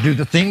do I do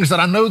the things that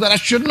I know that I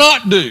should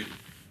not do?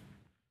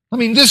 I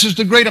mean, this is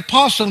the great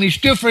apostle, and he's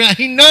still figuring out.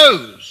 He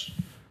knows.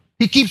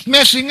 He keeps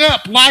messing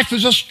up. Life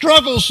is a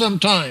struggle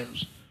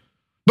sometimes.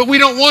 But we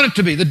don't want it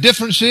to be. The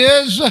difference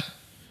is,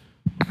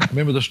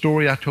 remember the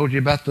story I told you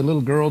about the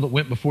little girl that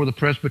went before the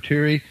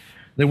presbytery?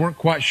 They weren't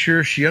quite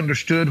sure she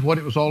understood what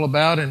it was all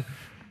about, and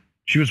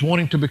she was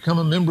wanting to become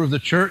a member of the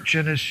church,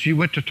 and as she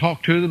went to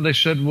talk to them, they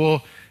said,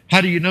 well,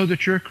 how do you know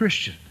that you're a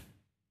Christian?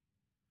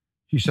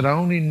 She said, I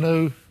only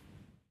know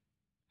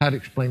how to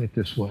explain it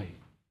this way.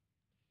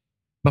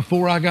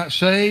 Before I got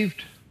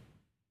saved,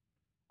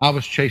 I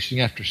was chasing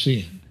after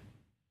sin.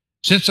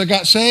 Since I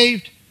got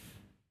saved,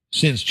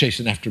 sin's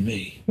chasing after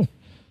me.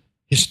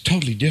 It's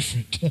totally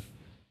different.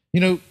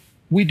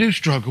 We do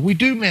struggle. We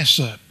do mess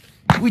up.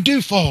 We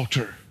do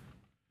falter.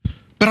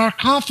 But our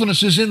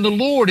confidence is in the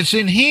Lord. It's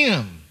in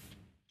him.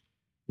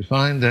 We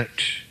find that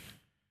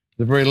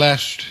the very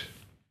last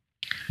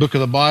book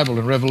of the Bible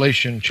in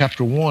Revelation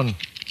chapter 1,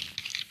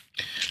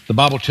 the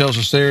Bible tells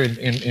us there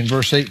in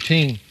verse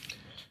 18,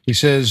 he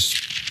says,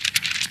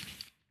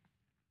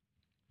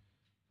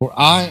 for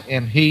I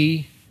am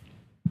he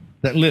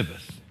that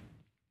liveth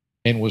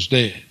and was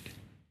dead.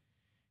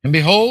 And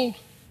behold,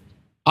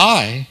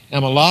 I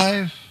am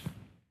alive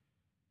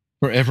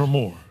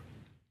forevermore.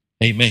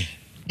 Amen.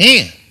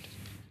 And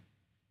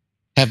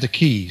have the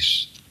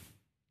keys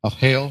of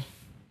hell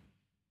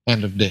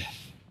and of death.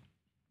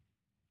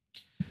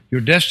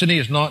 Your destiny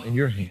is not in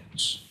your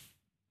hands.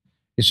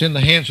 It's in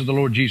the hands of the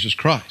Lord Jesus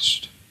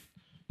Christ.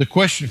 The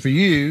question for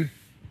you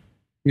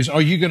is,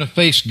 are you going to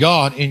face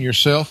God in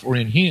yourself or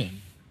in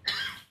him?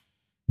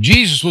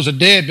 Jesus was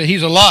dead, but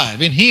he's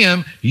alive. In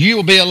him, you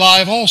will be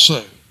alive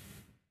also.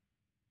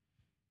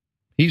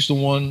 He's the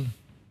one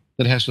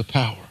that has the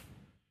power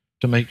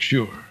to make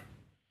sure.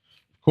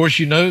 Of course,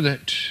 you know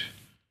that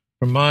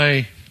from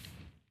my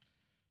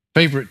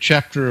favorite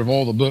chapter of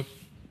all the book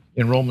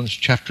in Romans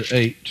chapter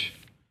 8,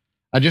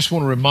 I just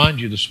want to remind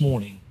you this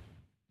morning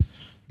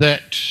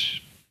that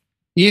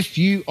if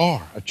you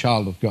are a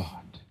child of God,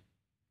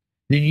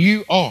 then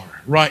you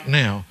are right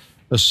now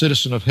a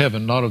citizen of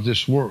heaven, not of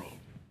this world.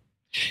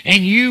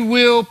 And you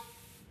will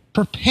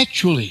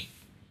perpetually,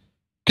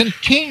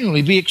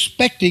 continually be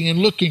expecting and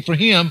looking for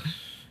him,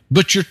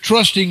 but you're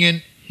trusting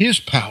in his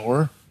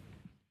power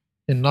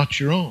and not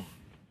your own.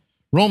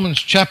 Romans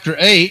chapter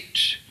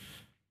 8,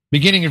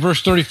 beginning in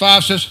verse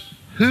 35 says,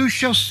 who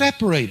shall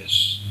separate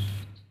us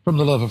from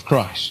the love of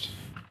Christ?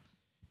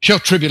 Shall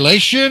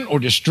tribulation or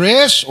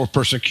distress or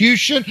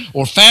persecution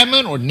or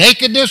famine or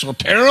nakedness or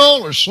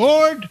peril or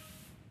sword?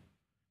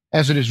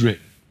 As it is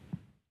written,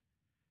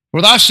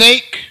 For thy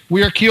sake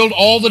we are killed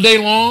all the day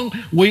long.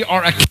 We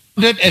are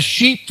accounted as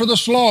sheep for the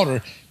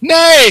slaughter.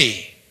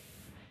 Nay,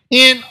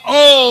 in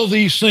all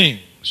these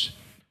things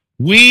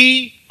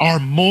we are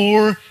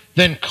more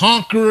than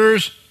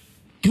conquerors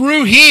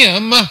through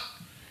him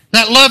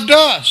that loved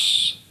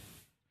us.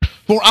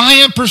 For I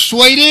am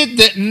persuaded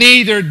that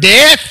neither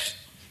death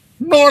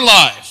nor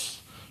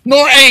life,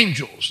 nor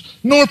angels,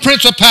 nor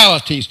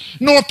principalities,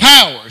 nor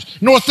powers,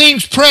 nor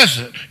things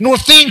present, nor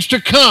things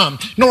to come,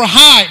 nor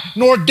height,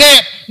 nor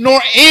depth, nor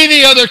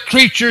any other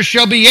creature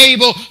shall be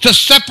able to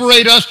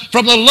separate us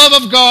from the love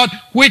of God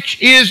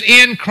which is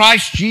in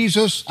Christ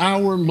Jesus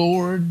our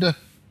Lord.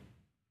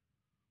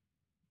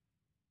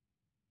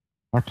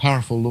 Our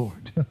powerful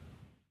Lord.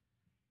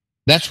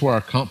 That's where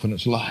our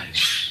confidence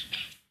lies.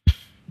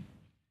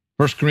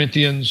 1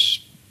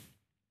 Corinthians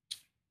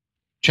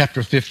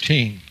chapter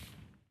 15.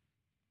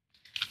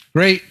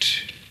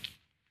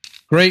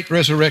 Great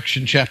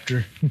resurrection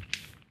chapter.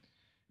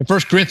 In 1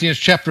 Corinthians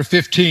chapter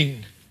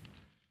 15,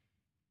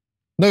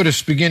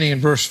 notice beginning in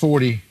verse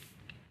 40,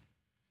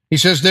 he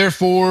says,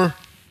 Therefore,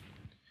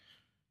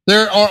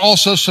 there are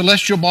also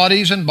celestial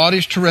bodies and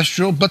bodies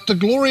terrestrial, but the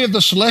glory of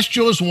the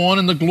celestial is one,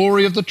 and the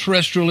glory of the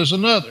terrestrial is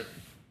another.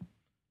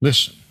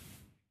 Listen.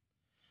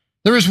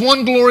 There is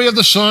one glory of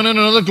the sun, and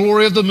another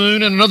glory of the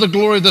moon, and another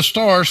glory of the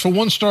stars, for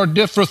one star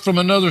differeth from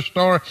another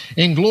star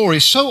in glory.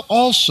 So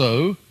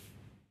also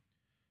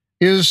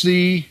is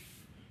the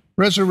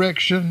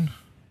resurrection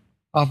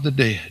of the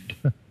dead.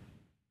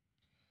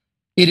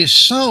 It is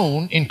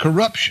sown in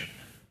corruption.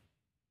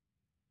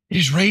 It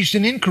is raised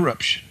in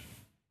incorruption.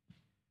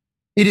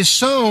 It is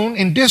sown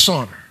in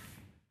dishonor.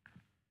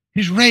 It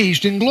is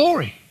raised in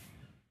glory.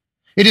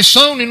 It is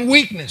sown in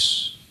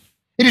weakness.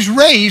 It is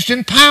raised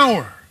in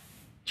power.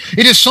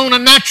 It is sown a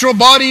natural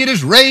body. It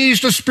is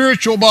raised a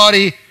spiritual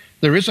body.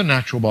 There is a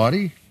natural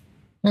body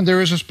and there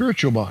is a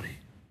spiritual body.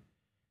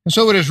 And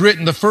so it is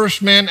written, the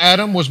first man,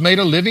 Adam, was made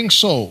a living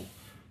soul.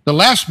 The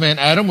last man,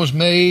 Adam, was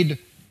made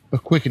a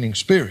quickening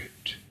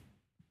spirit.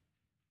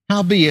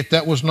 Howbeit,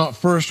 that was not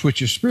first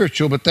which is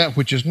spiritual, but that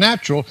which is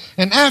natural,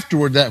 and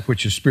afterward that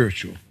which is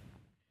spiritual.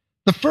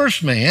 The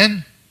first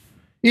man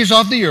is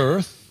of the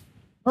earth,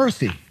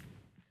 earthy.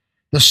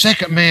 The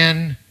second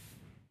man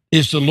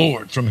is the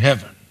Lord from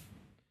heaven.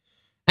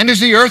 And is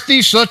the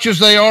earthy such as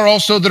they are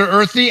also that are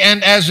earthy,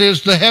 and as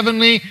is the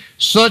heavenly,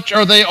 such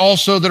are they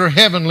also that are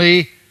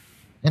heavenly.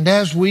 And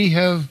as we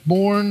have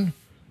borne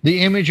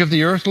the image of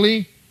the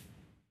earthly,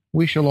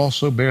 we shall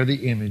also bear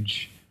the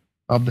image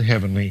of the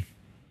heavenly.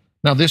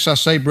 Now this I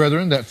say,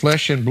 brethren, that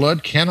flesh and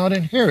blood cannot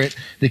inherit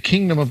the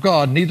kingdom of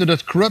God, neither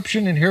doth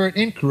corruption inherit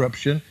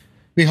incorruption.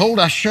 Behold,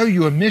 I show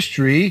you a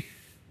mystery.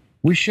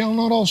 We shall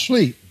not all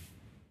sleep,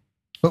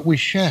 but we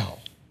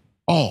shall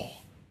all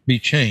be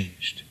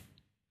changed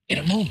in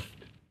a moment,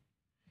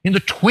 in the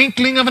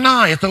twinkling of an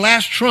eye, at the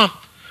last trump.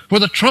 For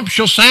the trump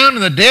shall sound,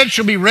 and the dead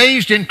shall be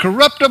raised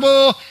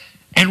incorruptible,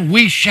 and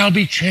we shall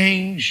be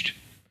changed.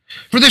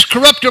 For this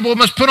corruptible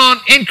must put on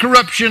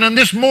incorruption, and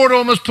this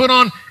mortal must put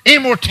on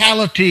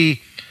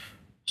immortality.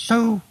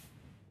 So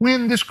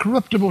when this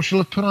corruptible shall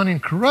have put on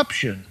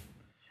incorruption,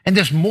 and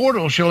this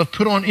mortal shall have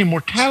put on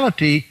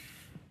immortality,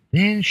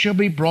 then shall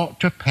be brought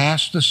to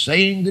pass the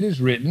saying that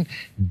is written,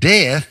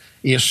 Death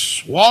is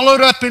swallowed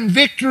up in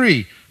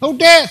victory. O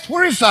death,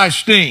 where is thy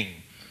sting?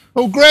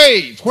 O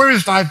grave, where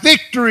is thy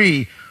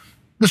victory?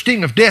 The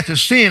sting of death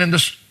is sin, and the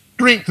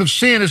strength of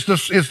sin is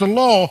the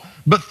law.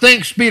 But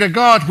thanks be to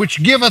God,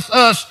 which giveth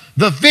us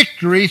the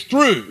victory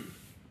through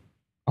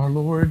our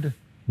Lord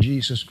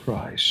Jesus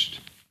Christ.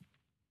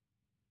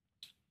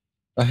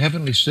 A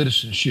heavenly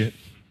citizenship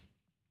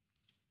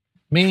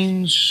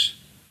means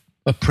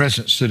a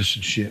present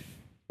citizenship.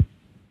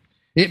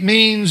 It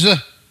means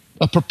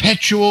a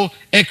perpetual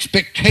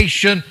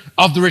expectation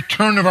of the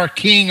return of our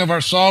King, of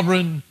our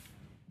Sovereign.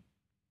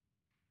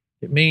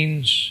 It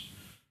means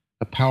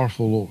a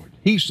powerful Lord.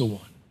 He's the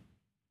one.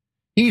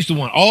 He's the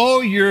one.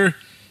 All your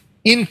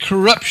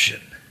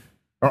incorruption,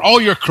 or all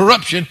your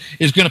corruption,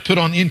 is going to put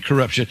on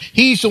incorruption.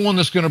 He's the one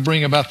that's going to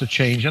bring about the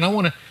change. And I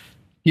want to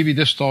give you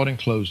this thought in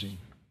closing.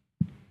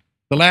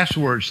 The last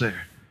words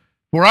there.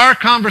 For our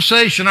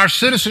conversation, our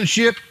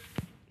citizenship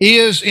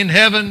is in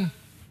heaven,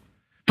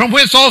 from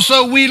whence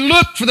also we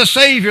look for the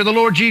Savior, the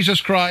Lord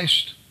Jesus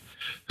Christ,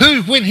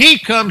 who, when he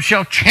comes,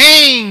 shall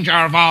change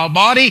our vile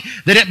body,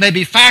 that it may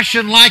be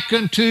fashioned like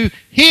unto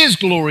his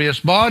glorious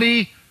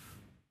body,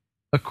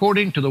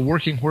 according to the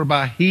working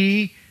whereby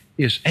he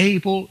is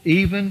able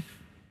even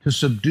to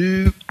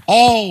subdue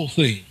all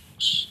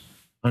things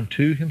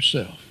unto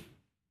himself.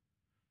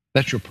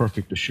 That's your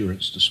perfect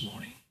assurance this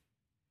morning.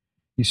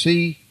 You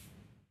see,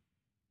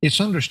 it's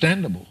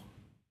understandable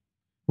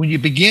when you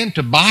begin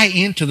to buy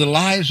into the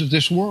lies of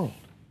this world.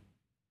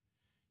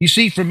 You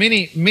see, for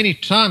many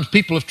times,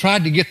 people have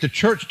tried to get the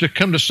church to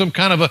come to some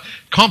kind of a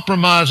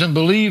compromise and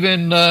believe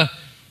in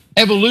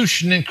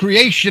evolution and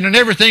creation and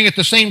everything at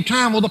the same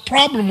time. Well, the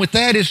problem with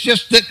that is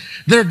just that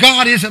their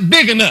God isn't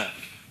big enough.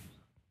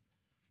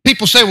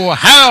 People say, well,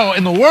 how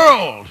in the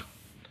world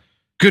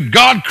could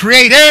God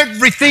create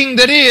everything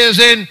that is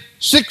and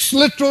 6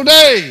 literal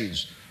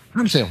days.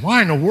 I'm saying,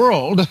 why in the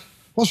world?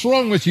 What's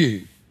wrong with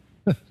you?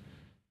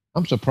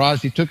 I'm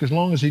surprised he took as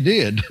long as he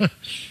did.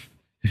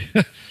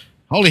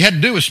 All he had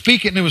to do was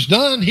speak it and it was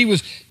done. He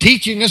was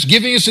teaching us,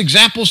 giving us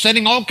examples,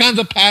 setting all kinds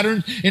of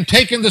patterns, and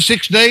taking the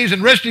 6 days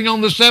and resting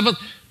on the 7th.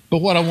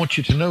 But what I want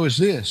you to know is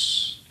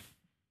this.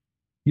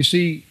 You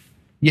see,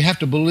 you have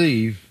to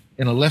believe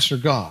in a lesser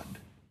God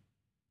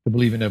to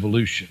believe in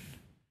evolution.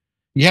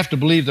 You have to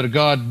believe that a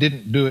God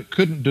didn't do it,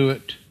 couldn't do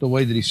it the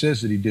way that he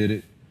says that he did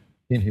it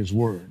in his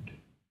word.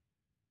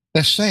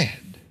 That's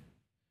sad.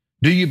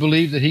 Do you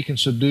believe that he can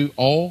subdue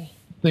all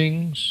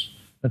things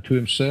unto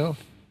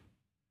himself?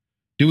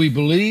 Do we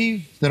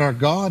believe that our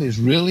God is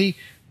really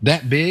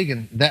that big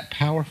and that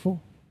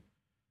powerful?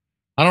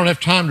 I don't have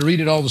time to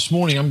read it all this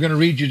morning. I'm going to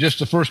read you just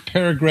the first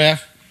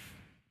paragraph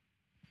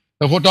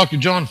of what Dr.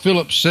 John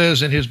Phillips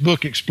says in his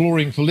book,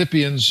 Exploring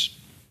Philippians.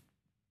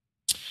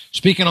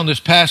 Speaking on this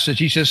passage,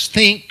 he says,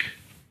 think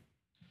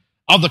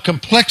of the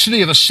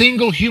complexity of a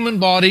single human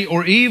body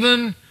or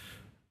even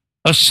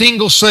a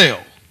single cell.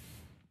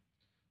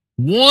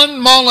 One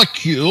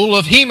molecule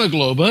of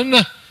hemoglobin,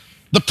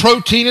 the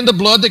protein in the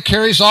blood that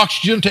carries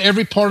oxygen to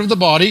every part of the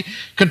body,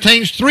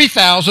 contains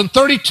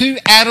 3,032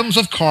 atoms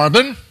of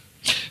carbon,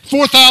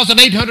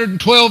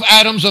 4,812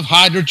 atoms of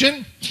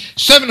hydrogen,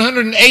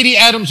 780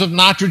 atoms of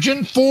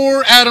nitrogen,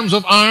 4 atoms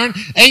of iron,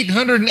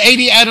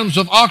 880 atoms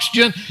of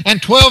oxygen,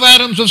 and 12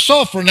 atoms of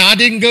sulfur. Now, I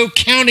didn't go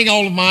counting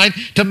all of mine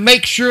to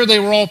make sure they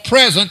were all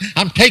present.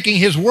 I'm taking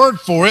his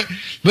word for it.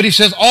 But he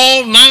says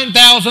all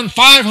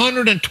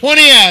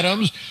 9,520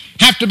 atoms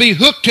have to be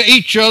hooked to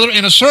each other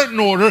in a certain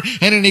order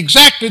and in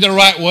exactly the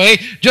right way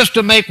just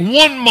to make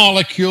one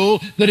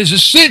molecule that is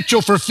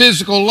essential for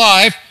physical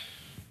life.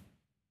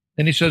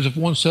 And he says if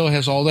one cell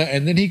has all that,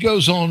 and then he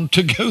goes on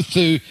to go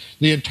through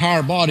the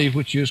entire body,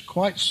 which is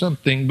quite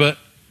something, but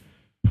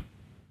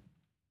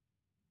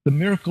the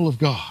miracle of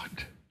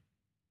God.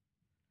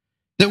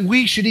 That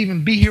we should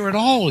even be here at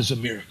all is a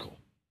miracle.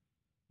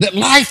 That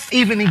life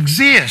even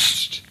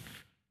exists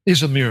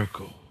is a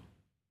miracle.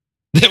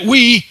 That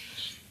we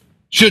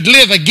should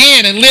live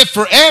again and live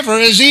forever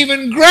is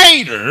even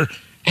greater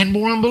and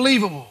more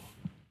unbelievable.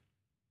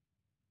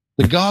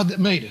 The God that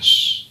made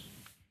us,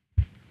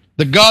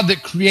 the God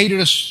that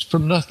created us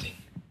from nothing,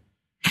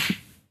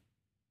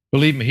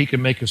 believe me, he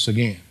can make us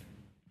again.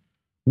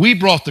 We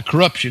brought the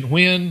corruption.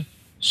 When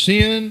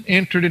sin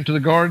entered into the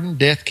garden,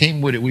 death came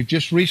with it. We've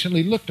just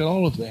recently looked at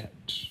all of that.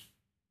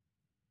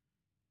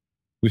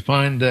 We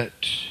find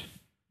that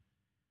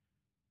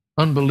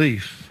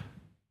unbelief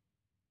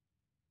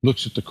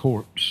looks at the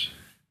corpse,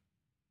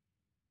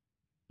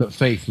 but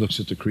faith looks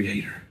at the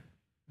Creator.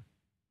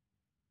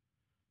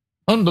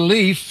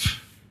 Unbelief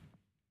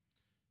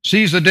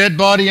sees a dead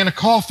body in a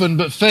coffin,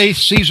 but faith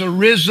sees a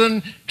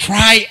risen,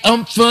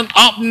 triumphant,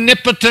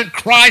 omnipotent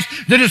Christ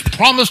that has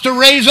promised to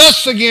raise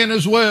us again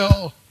as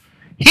well.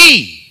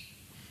 He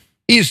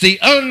is the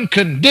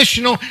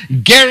unconditional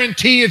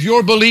guarantee of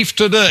your belief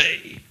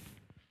today.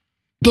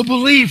 The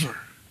believer,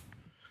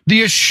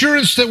 the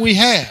assurance that we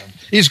have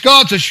is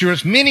God's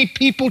assurance. Many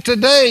people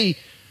today,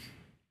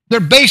 they're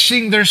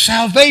basing their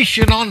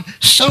salvation on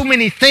so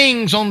many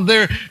things, on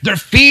their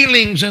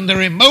feelings and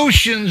their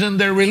emotions and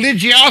their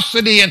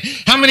religiosity and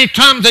how many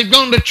times they've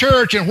gone to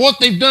church and what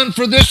they've done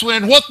for this one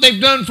and what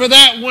they've done for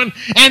that one,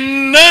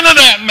 and none of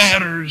that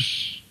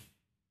matters.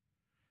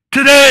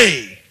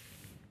 Today,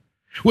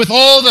 with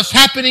all that's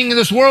happening in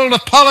this world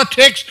of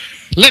politics,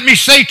 let me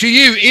say to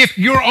you, if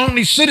your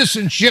only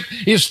citizenship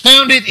is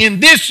founded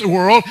in this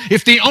world,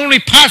 if the only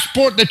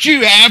passport that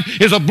you have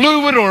is a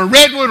blue one or a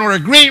red one or a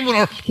green one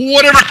or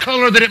whatever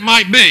color that it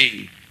might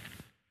be,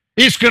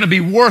 it's going to be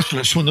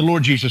worthless when the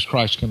Lord Jesus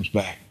Christ comes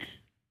back.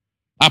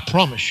 I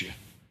promise you.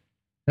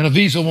 And a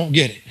visa won't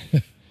get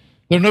it.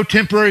 There are no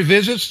temporary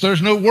visits.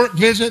 There's no work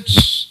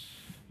visits.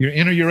 You're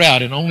in or you're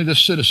out, and only the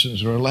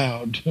citizens are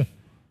allowed.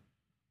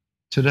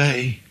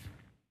 Today,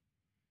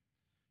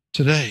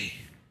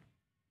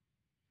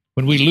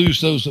 when we lose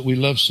those that we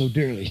love so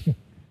dearly,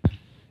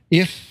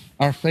 if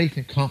our faith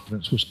and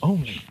confidence was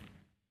only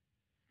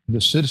in the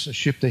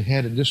citizenship they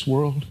had in this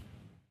world,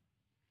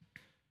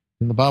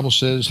 then the Bible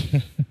says,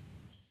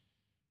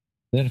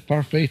 then if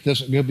our faith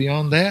doesn't go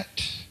beyond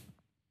that,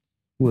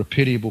 we're a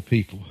pitiable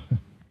people.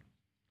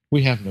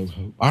 We have no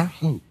hope. Our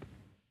hope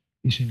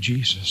is in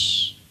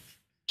Jesus.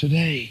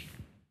 Today,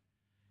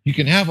 you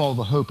can have all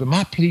the hope. And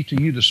my plea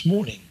to you this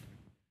morning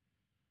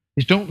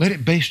is don't let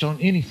it based on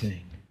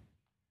anything.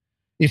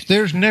 If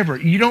there's never,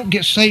 you don't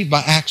get saved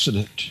by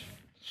accident.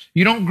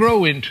 You don't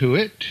grow into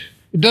it.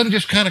 It doesn't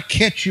just kind of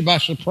catch you by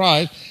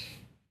surprise.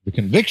 The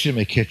conviction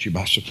may catch you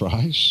by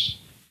surprise.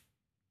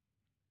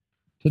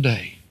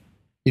 Today,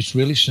 it's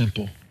really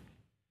simple.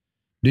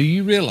 Do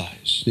you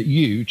realize that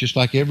you, just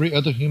like every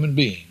other human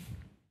being,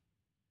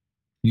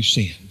 you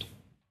sinned?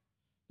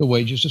 The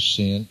wages of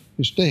sin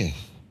is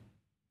death.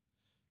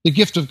 The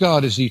gift of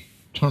God is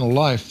eternal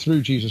life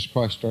through Jesus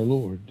Christ our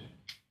Lord.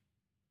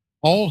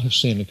 All have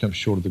sinned and come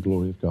short of the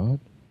glory of God.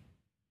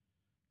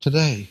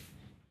 Today,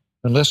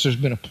 unless there's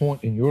been a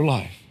point in your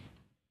life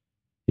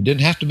It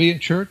didn't have to be in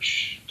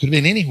church. Could have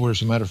been anywhere,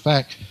 as a matter of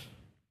fact.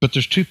 But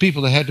there's two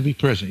people that had to be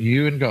present,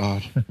 you and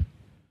God.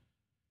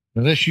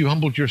 Unless you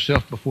humbled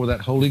yourself before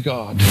that holy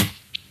God,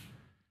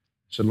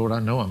 said, Lord, I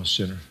know I'm a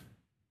sinner.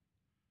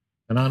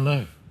 And I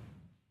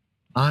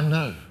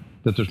know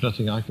that there's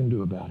nothing I can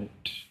do about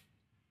it.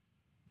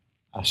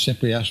 I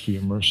simply ask for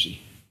your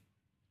mercy,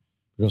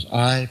 because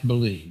I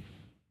believe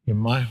in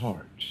my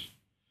heart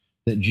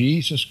that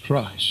Jesus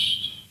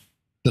Christ,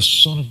 the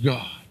Son of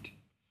God,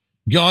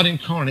 God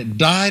incarnate,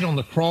 died on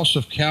the cross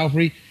of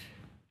Calvary,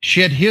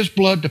 shed his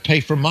blood to pay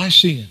for my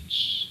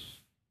sins.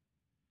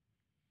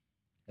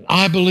 And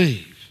I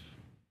believe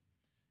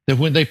that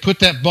when they put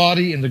that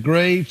body in the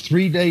grave,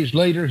 3 days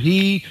later,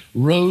 he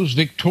rose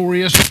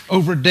victorious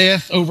over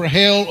death, over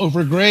hell,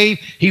 over grave.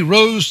 He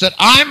rose that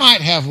I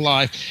might have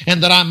life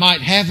and that I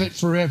might have it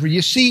forever.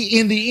 You see,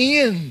 in the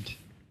end,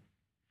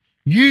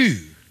 you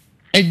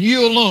and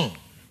you alone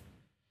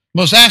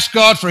must ask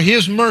God for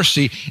his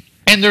mercy.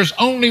 And there's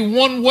only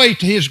one way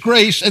to his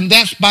grace, and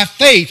that's by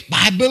faith,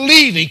 by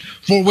believing.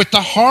 For with the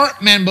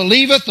heart man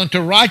believeth unto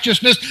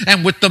righteousness,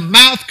 and with the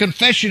mouth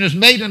confession is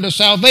made unto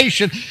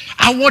salvation.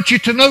 I want you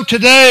to know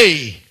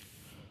today,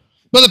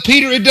 Brother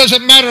Peter, it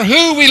doesn't matter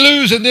who we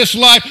lose in this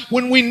life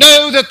when we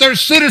know that their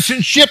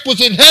citizenship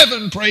was in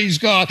heaven, praise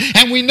God,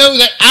 and we know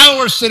that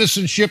our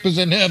citizenship is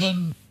in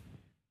heaven.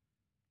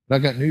 But I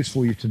got news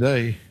for you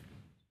today.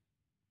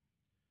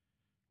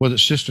 Whether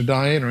it's Sister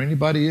Diane or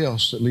anybody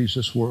else that leaves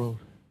this world,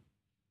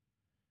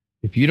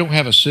 if you don't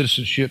have a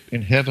citizenship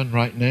in heaven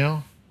right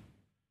now,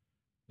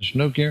 there's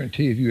no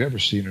guarantee of you ever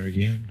seeing her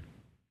again.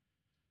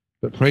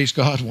 But praise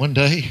God, one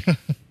day,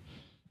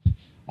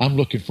 I'm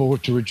looking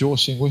forward to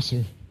rejoicing with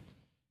her.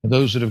 And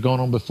those that have gone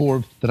on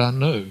before that I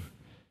know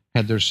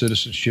had their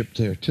citizenship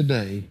there.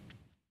 Today,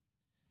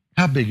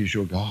 how big is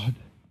your God?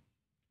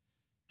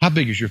 How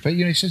big is your faith?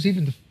 You know, he says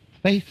even the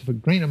faith of a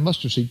grain of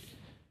mustard seed.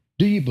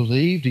 Do you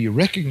believe? Do you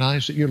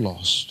recognize that you're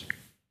lost?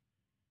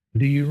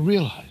 Do you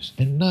realize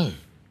and know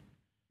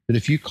that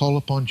if you call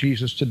upon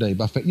Jesus today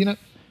by faith, you know,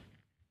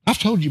 I've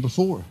told you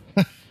before,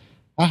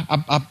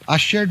 I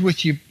shared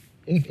with you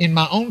in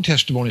my own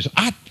testimonies,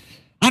 I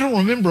don't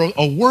remember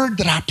a word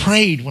that I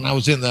prayed when I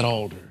was in that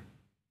altar.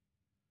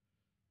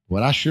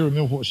 But I sure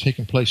remember what was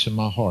taking place in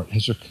my heart.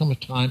 Has there come a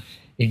time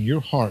in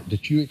your heart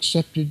that you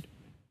accepted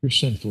your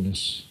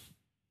sinfulness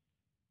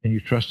and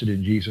you trusted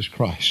in Jesus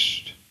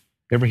Christ?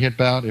 Every head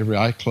bowed, every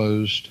eye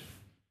closed.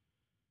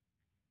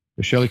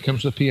 As Shelley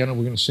comes to the piano,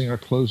 we're going to sing our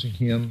closing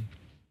hymn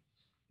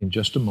in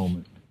just a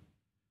moment.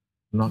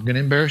 I'm not going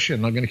to embarrass you.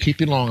 I'm not going to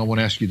keep you long. I want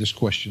to ask you this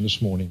question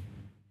this morning.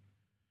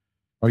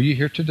 Are you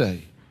here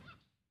today?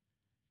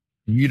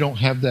 You don't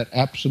have that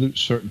absolute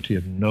certainty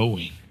of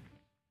knowing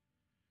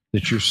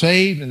that you're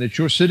saved and that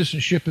your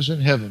citizenship is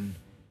in heaven.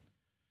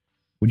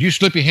 Would you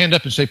slip your hand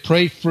up and say,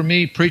 pray for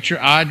me, preacher?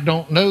 I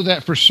don't know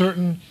that for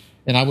certain,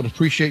 and I would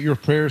appreciate your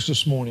prayers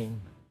this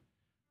morning.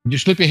 Would you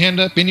slip your hand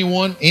up?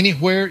 Anyone,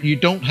 anywhere, you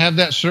don't have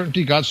that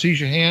certainty. God sees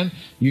your hand.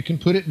 You can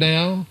put it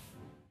down.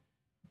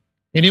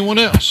 Anyone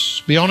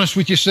else? Be honest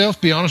with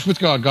yourself. Be honest with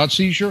God. God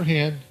sees your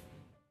hand.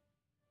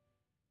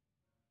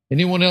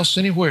 Anyone else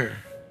anywhere?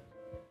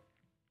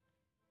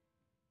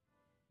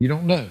 You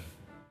don't know.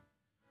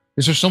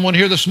 Is there someone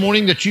here this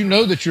morning that you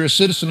know that you're a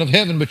citizen of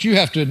heaven, but you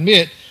have to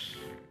admit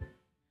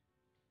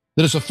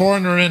that as a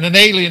foreigner and an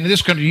alien in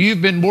this country,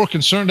 you've been more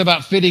concerned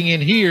about fitting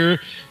in here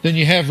than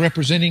you have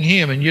representing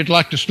him, and you'd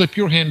like to slip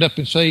your hand up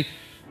and say,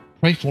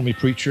 pray for me,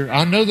 preacher.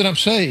 I know that I'm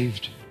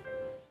saved,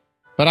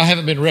 but I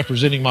haven't been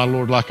representing my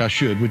Lord like I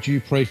should. Would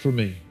you pray for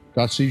me?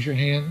 God sees your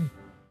hand.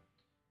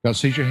 God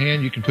sees your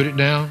hand. You can put it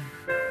down.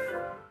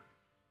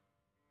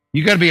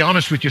 You got to be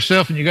honest with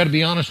yourself, and you got to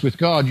be honest with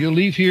God. You'll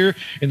leave here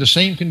in the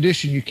same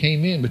condition you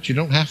came in, but you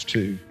don't have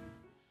to.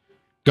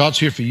 God's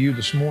here for you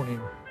this morning.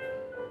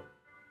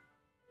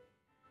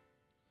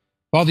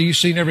 Father, you've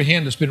seen every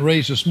hand that's been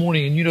raised this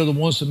morning, and you know the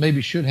ones that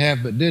maybe should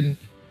have but didn't.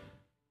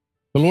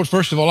 But Lord,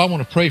 first of all, I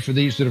want to pray for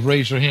these that have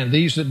raised their hand,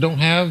 these that don't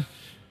have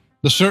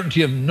the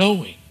certainty of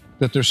knowing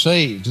that they're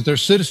saved, that their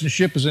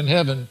citizenship is in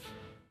heaven.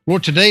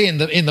 Lord, today in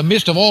the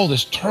midst of all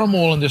this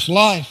turmoil in this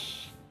life,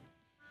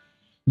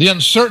 the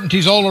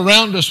uncertainties all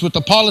around us with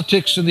the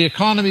politics and the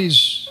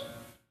economies,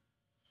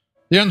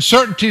 the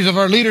uncertainties of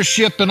our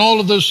leadership and all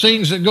of those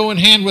things that go in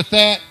hand with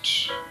that.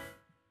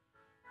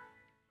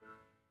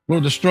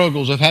 Lord, the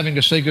struggles of having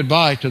to say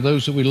goodbye to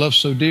those that we love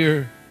so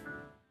dear.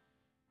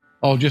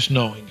 Oh, just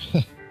knowing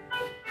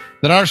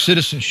that our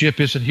citizenship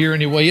isn't here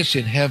anyway, it's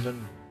in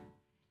heaven.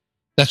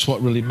 That's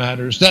what really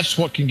matters. That's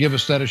what can give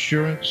us that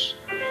assurance.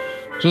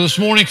 So this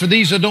morning, for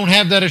these that don't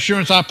have that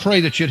assurance, I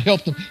pray that you'd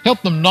help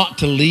them not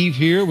to leave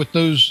here with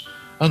those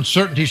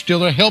uncertainties still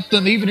there. Help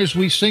them, even as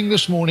we sing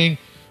this morning,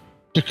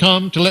 to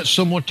come, to let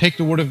someone take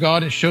the Word of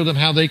God and show them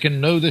how they can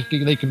know that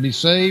they can be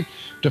saved,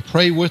 to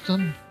pray with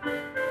them.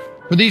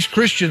 For these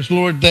Christians,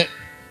 Lord, that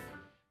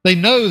they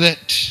know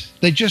that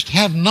they just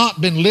have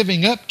not been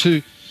living up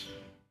to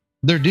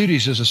their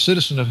duties as a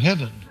citizen of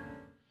heaven.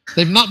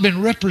 They've not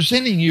been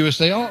representing you as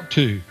they ought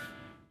to.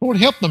 Lord,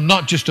 help them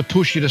not just to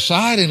push it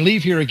aside and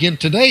leave here again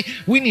today.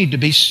 We need to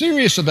be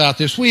serious about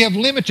this. We have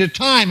limited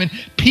time, and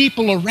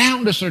people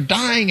around us are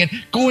dying and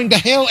going to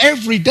hell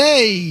every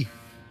day.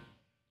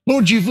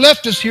 Lord, you've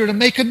left us here to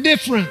make a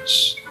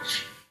difference.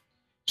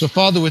 So,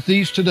 Father, with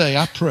these today,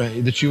 I pray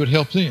that you would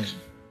help them.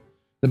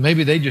 That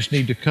maybe they just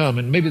need to come,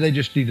 and maybe they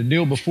just need to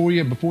kneel before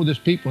you and before this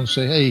people and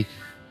say, hey,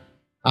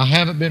 I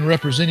haven't been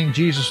representing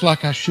Jesus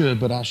like I should,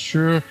 but I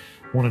sure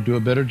want to do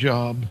a better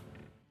job.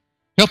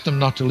 Help them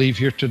not to leave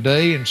here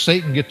today and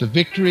Satan get the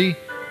victory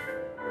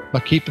by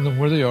keeping them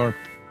where they are.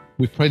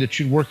 We pray that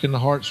you'd work in the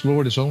hearts,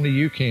 Lord, as only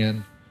you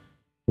can.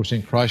 For it's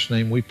in Christ's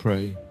name we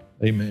pray.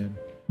 Amen.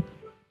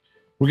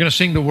 We're going to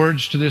sing the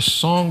words to this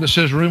song that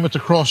says, Room at the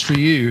Cross for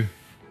You.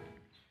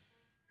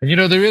 And you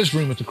know, there is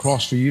room at the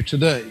cross for you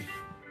today.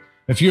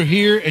 If you're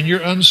here and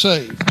you're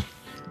unsaved,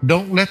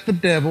 don't let the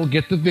devil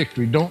get the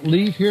victory. Don't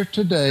leave here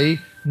today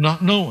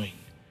not knowing.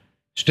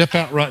 Step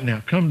out right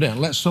now. Come down.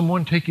 Let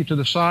someone take you to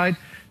the side.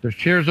 There's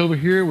chairs over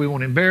here. We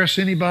won't embarrass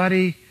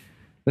anybody.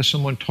 Let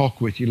someone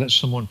talk with you. Let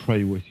someone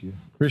pray with you.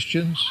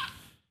 Christians,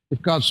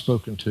 if God's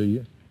spoken to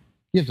you,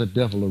 give the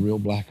devil a real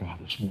black eye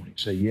this morning.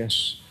 Say,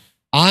 yes,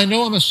 I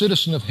know I'm a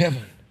citizen of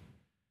heaven,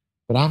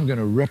 but I'm going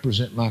to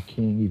represent my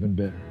King even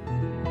better.